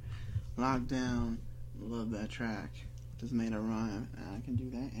 .Paak. Lockdown. Love that track. Just made a rhyme, and I can do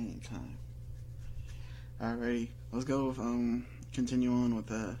that anytime. Alrighty, let's go with, continue on with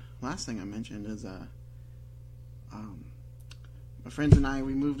the last thing I mentioned is, my friends and I,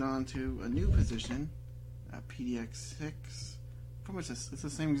 we moved on to a new position at PDX 6. Pretty much it's the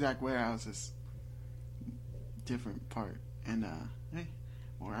same exact warehouse, just different part. And, hey,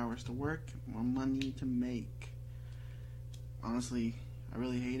 more hours to work, more money to make. Honestly, I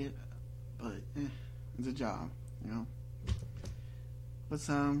really hate it, but it's a job, you know. Let's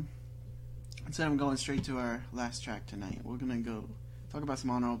instead of going straight to our last track tonight, we're gonna go talk about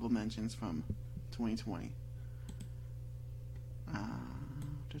some honorable mentions from 2020.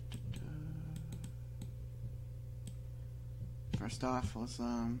 First off, let's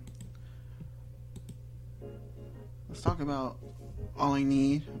talk about "All I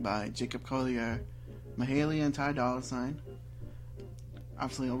Need" by Jacob Collier, Mahalia, and Ty Dolla $ign.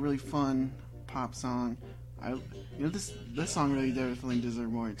 Obviously, a really fun pop song. This song really definitely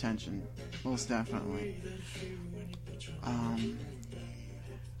deserves more attention, most definitely.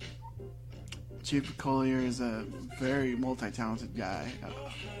 Chief Collier is a very multi-talented guy.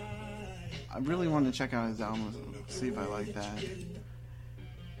 I really want to check out his album, see if I like that.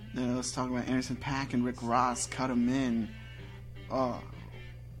 Then let's talk about Anderson .Paak and Rick Ross. Cut 'Em In. Oh,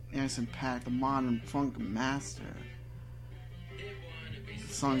 Anderson .Paak, the modern funk master.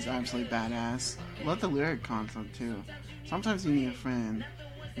 The song's absolutely badass. Love the lyric concept too. Sometimes you need a friend,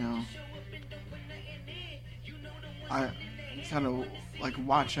 you know. I gotta like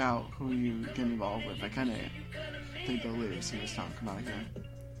watch out who you get involved with. I kind of think the lyrics he was talking about here.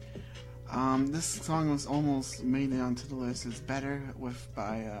 This song was almost made it onto the list. It's Better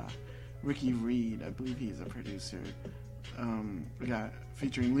by Ricky Reed. I believe he's a producer. We got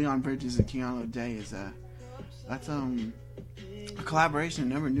featuring Leon Bridges and Keanu Day. That's a collaboration I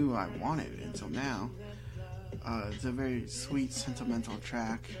never knew I wanted until now. It's a very sweet, sentimental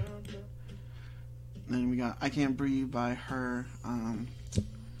track. Then we got I Can't Breathe by Her.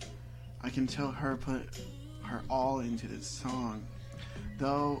 I can tell her put her all into this song.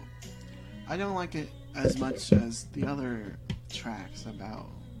 Though I don't like it as much as the other tracks about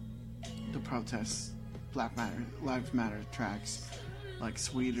the protests, Black Matter, Lives Matter tracks, like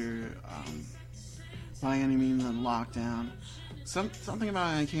Sweeter, By Any Means, and Lockdown. Something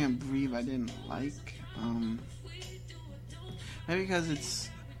about I Can't Breathe I didn't like. Maybe because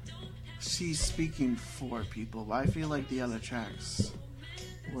she's speaking for people, but I feel like the other tracks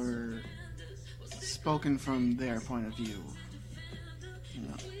were spoken from their point of view. You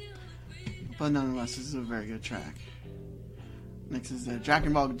know. But nonetheless, this is a very good track. Next is the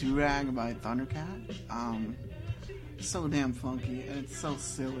Dragon Ball Durag by Thundercat. So damn funky, and it's so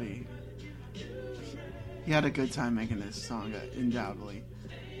silly. He had a good time making this song, undoubtedly.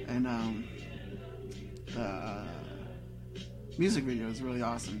 And the music video is really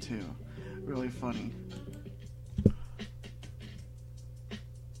awesome too. Really funny.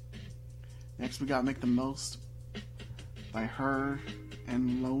 Next we got Make the Most by Her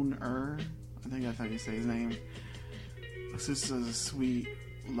and Lone I think that's how you say his name. This is a sweet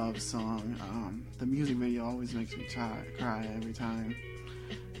love song. The music video always makes me cry every time.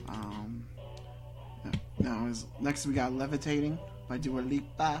 Next we got Levitating by Dua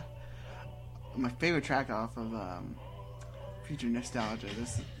Lipa. My favorite track off of Future Nostalgia.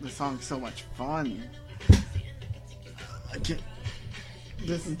 This song's so much fun.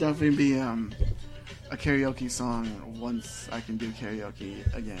 This will definitely be a karaoke song once I can do karaoke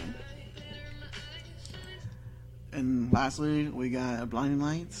again. And lastly, we got Blinding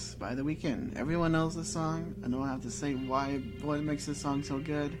Lights by The Weeknd. Everyone knows this song. I don't have to say what makes this song so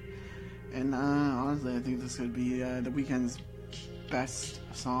good. And honestly, I think this could be The Weeknd's best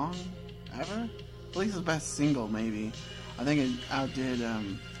song ever. At least the best single, maybe. I think it outdid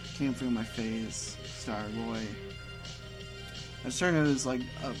Came Through My Phase, Starboy. As certain as like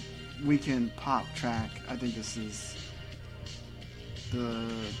a Weeknd pop track, I think this is the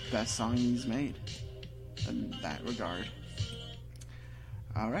best song he's made in that regard.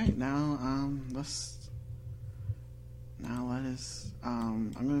 Alright, now let us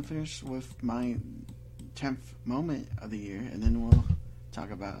I'm gonna finish with my 10th moment of the year, and then we'll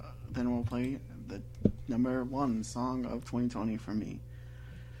play the number one song of 2020 for me.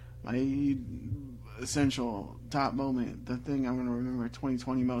 My essential top moment, the thing I'm going to remember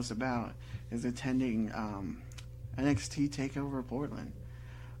 2020 most about, is attending NXT TakeOver Portland.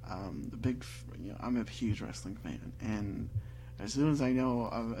 I'm a huge wrestling fan, and as soon as I know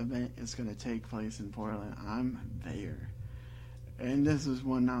an event is going to take place in Portland, I'm there. And this was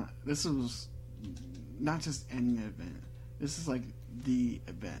not just any event. This is like the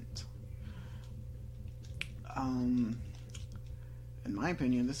event. In my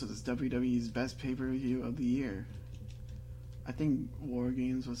opinion, this was WWE's best pay-per-view of the year. I think War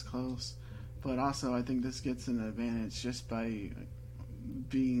Games was close, but also I think this gets an advantage just by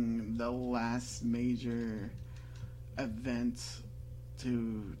being the last major event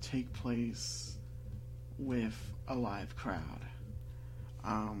to take place with a live crowd.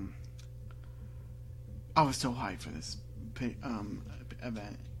 I was so hyped for this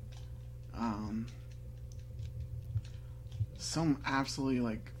event. Some absolutely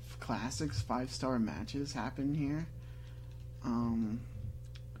like classics 5-star matches happen here.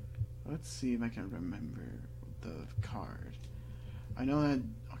 Let's see if I can remember the card. I know that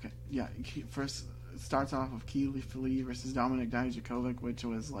first it starts off with Keith Lee versus Dominik Dijakovic, which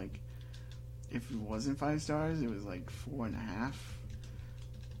was like, if it wasn't 5 stars, it was like 4.5.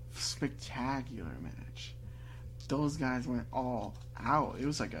 Spectacular match. Those guys went all out. It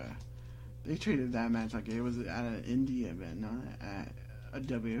was like they treated that match like it was at an indie event, not at a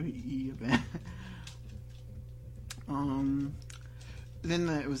WWE event. Then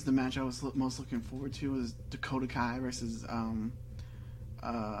it was the match I was most looking forward to was Dakota Kai versus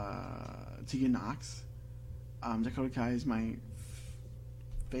Tegan Nox. Dakota Kai is my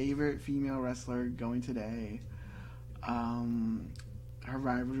favorite female wrestler going today. Her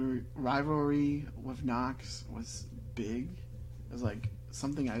rivalry with Nox was big. It was like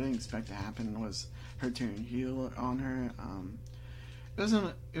something I didn't expect to happen was her turning heel on her.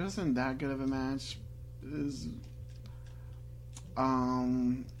 It wasn't that good of a match. It was, I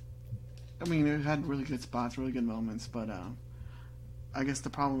mean, it had really good spots, really good moments, but I guess the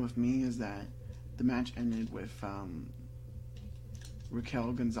problem with me is that the match ended with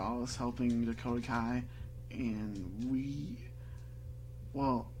Raquel Gonzalez helping Dakota Kai, and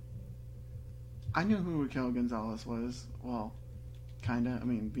I knew who Raquel Gonzalez was. Well, kinda. I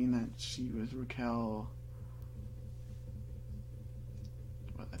mean, being that she was Raquel,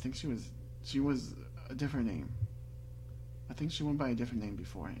 I think she was a different name. I think she went by a different name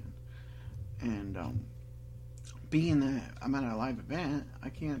beforehand. And being that I'm at a live event, I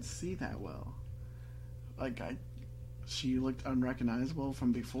can't see that well. She looked unrecognizable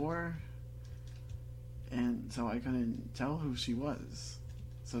from before, and so I couldn't tell who she was.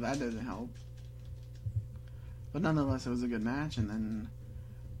 So that didn't help. But nonetheless, it was a good match. And then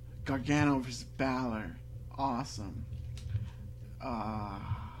Gargano versus Balor, awesome. I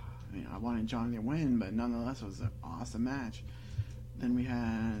wanted Johnny to win, but nonetheless, it was an awesome match. Then we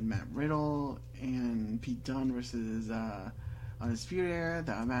had Matt Riddle and Pete Dunne versus Undisputed Era.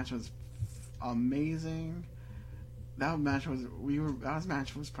 That match was amazing. That match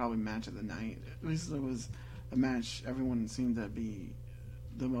was probably match of the night. At least it was a match everyone seemed to be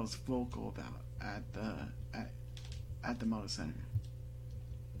the most vocal about at the Motor Center.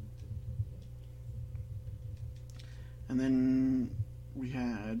 And then we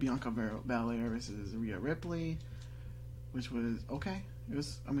had Bianca Belair versus Rhea Ripley, which was okay. It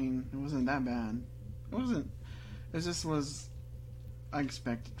wasn't that bad. It just was. I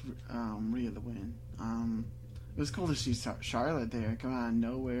expected Rhea to win. It was cool to see Charlotte there, come out of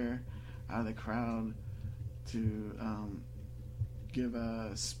nowhere, out of the crowd, to give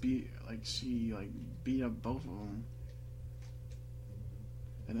a speed. She beat up both of them.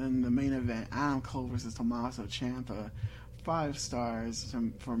 And then the main event, Adam Cole versus Tommaso Ciampa, 5 stars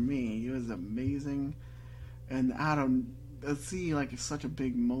for me. It was amazing. And Adam, to see such a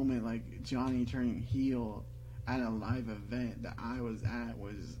big moment like Johnny turning heel at a live event that I was at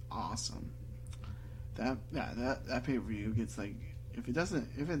was awesome. That pay-per-view gets if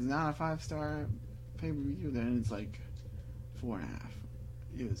it's not a 5-star pay-per-view, then it's 4.5.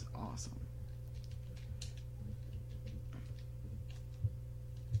 It was awesome.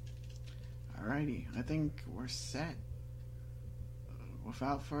 Alrighty, I think we're set.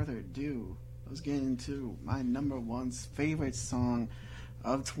 Without further ado, let's get into my number 1 favorite song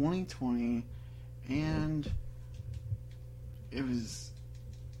of 2020, and it was.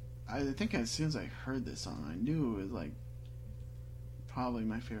 I think as soon as I heard this song, I knew it was probably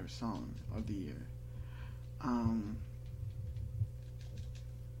my favorite song of the year.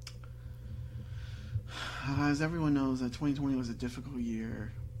 As everyone knows, that 2020 was a difficult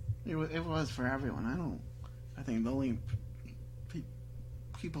year. It was for everyone. I think the only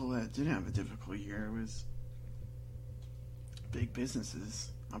people that didn't have a difficult year was big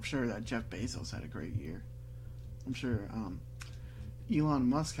businesses. I'm sure that Jeff Bezos had a great year. I'm sure Elon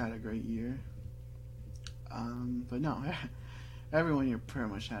Musk had a great year. But no, everyone here pretty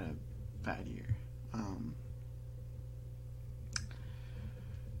much had a bad year.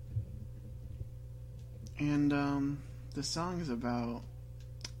 The song is about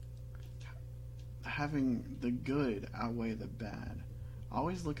having the good outweigh the bad.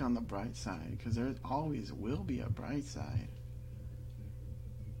 Always look on the bright side, because there always will be a bright side.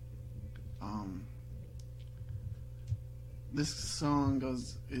 This song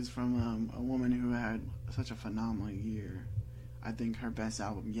is from a woman who had such a phenomenal year. I think her best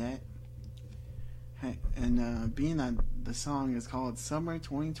album yet. And being that the song is called Summer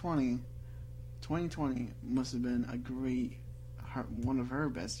 2020, 2020 must have been one of her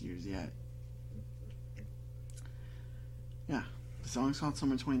best years yet. Yeah, the song's called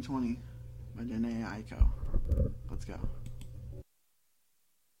Summer 2020 by Jhené Aiko. Let's go.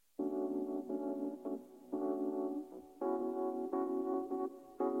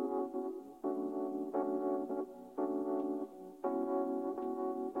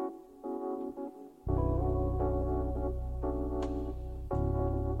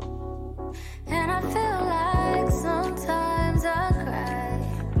 And I feel like sometimes I cry,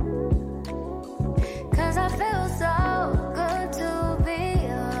 'cause I feel so good to be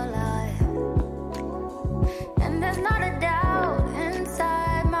alive. And there's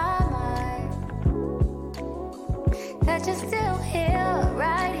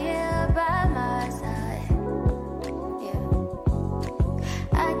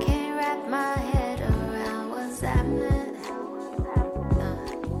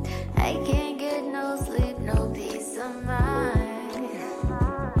I can't get no sleep, no peace of mind.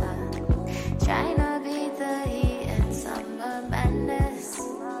 Trying to beat the heat and summer madness.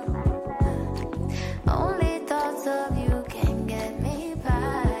 Only thoughts of you can get me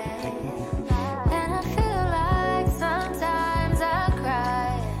by. And I feel like sometimes I cry.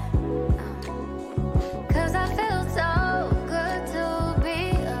 'Cause I feel so good to be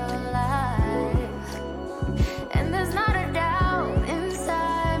alive. And there's not a doubt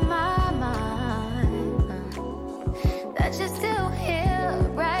inside my mind that you're still here,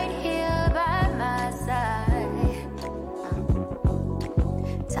 right here by my side.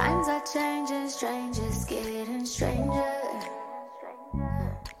 Times are changing, strangers getting stranger.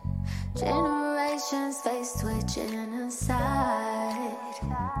 Generations face twitching aside.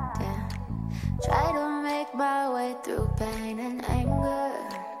 Yeah. Try to make my way through pain and anger.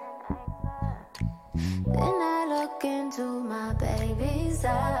 Then I look into my baby's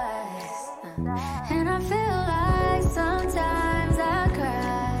eyes. And I feel like sometimes I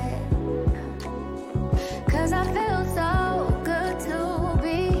cry. 'Cause I feel so good to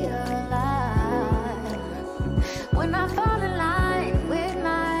be alive. When I fall in line with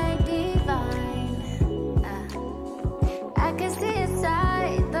my divine, I can see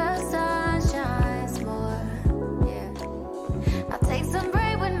inside the sun shines more. Yeah, I'll take some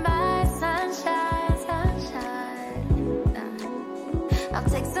break with my sunshine, sunshine. I'll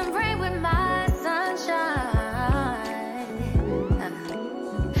take some break with my sunshine.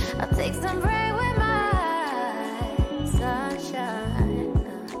 I'll take some break with my sunshine.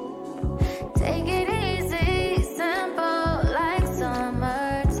 Take it easy, simple like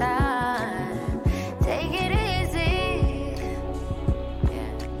summertime. Take it easy,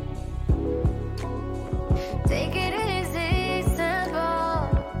 yeah. Take it easy, simple.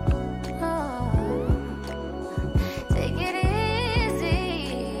 Oh. Take it easy,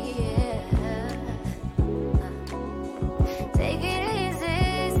 yeah. Take it easy,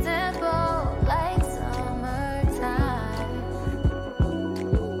 simple like summertime.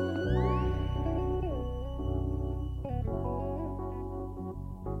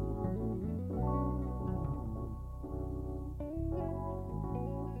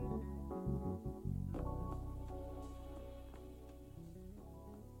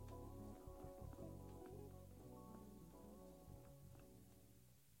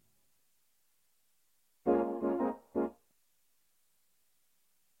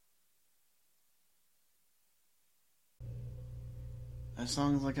 That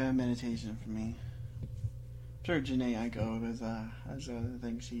song's like a meditation for me. I'm sure Janae Aiko has other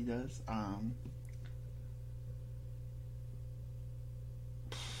things she does. I'm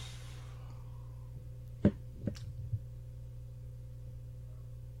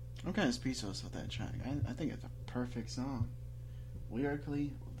kind of speechless with that track. I think it's a perfect song.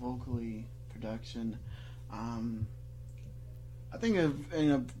 Lyrically, vocally, production. I think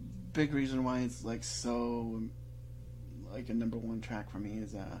a big reason why it's like so like a number one track for me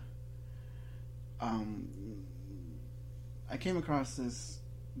is I came across this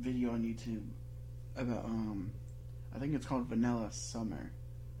video on YouTube about I think it's called Vanilla Summer,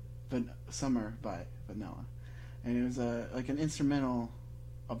 Summer by Vanilla, and it was like an instrumental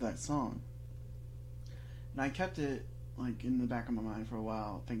of that song, and I kept it like in the back of my mind for a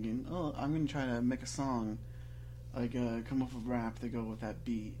while, thinking, oh, I'm gonna try to make a song, like come up with rap to go with that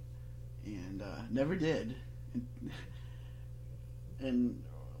beat, and never did. And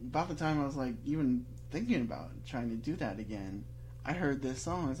about the time I was like even thinking about trying to do that again, I heard this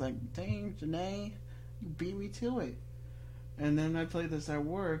song. I was like, dang, Janae, you beat me to it. And then I played this at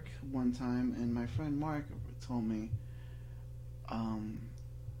work one time, and my friend Mark told me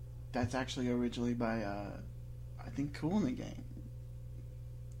that's actually originally by I think Kool in the Gang.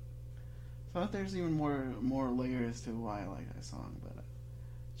 So I thought there's even more layers to why I like that song. But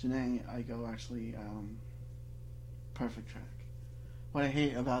Janae Aiko actually perfect track. What I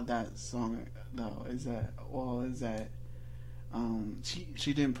hate about that song though is that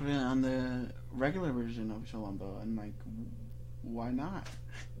she didn't put it on the regular version of Chilombo, and like, why not?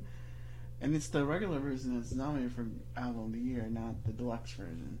 And it's the regular version that's nominated for Album of the Year, not the deluxe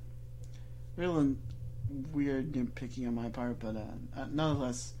version. Real weird nitpicking on my part, but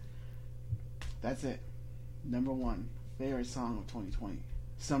nonetheless, that's it. Number one favorite song of 2020,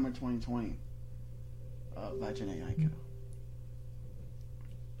 summer 2020, by Janae Aiko.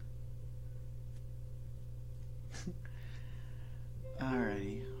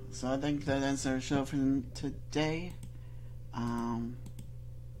 Alrighty, so I think that ends our show for today.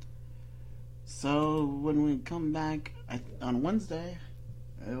 So when we come back on Wednesday,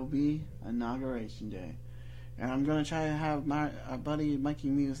 it'll be Inauguration Day. And I'm going to try to have my buddy Mikey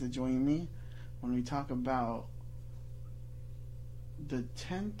Muse to join me when we talk about the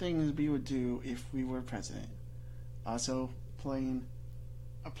 10 things we would do if we were president. Also playing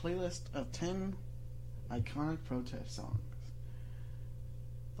a playlist of 10 iconic protest songs.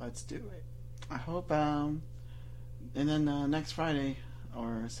 Let's do it. I hope, and then next Friday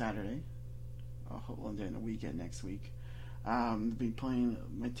or Saturday, well, during the weekend next week, be playing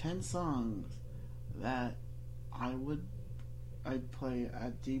my 10 songs that I'd play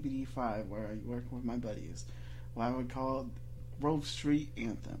at DBD5 where I work with my buddies. What I would call Grove Street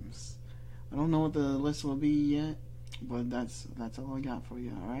anthems. I don't know what the list will be yet, but that's all I got for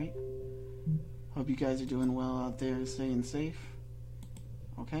you. All right. Hope you guys are doing well out there, staying safe.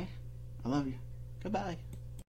 Okay. I love you. Goodbye.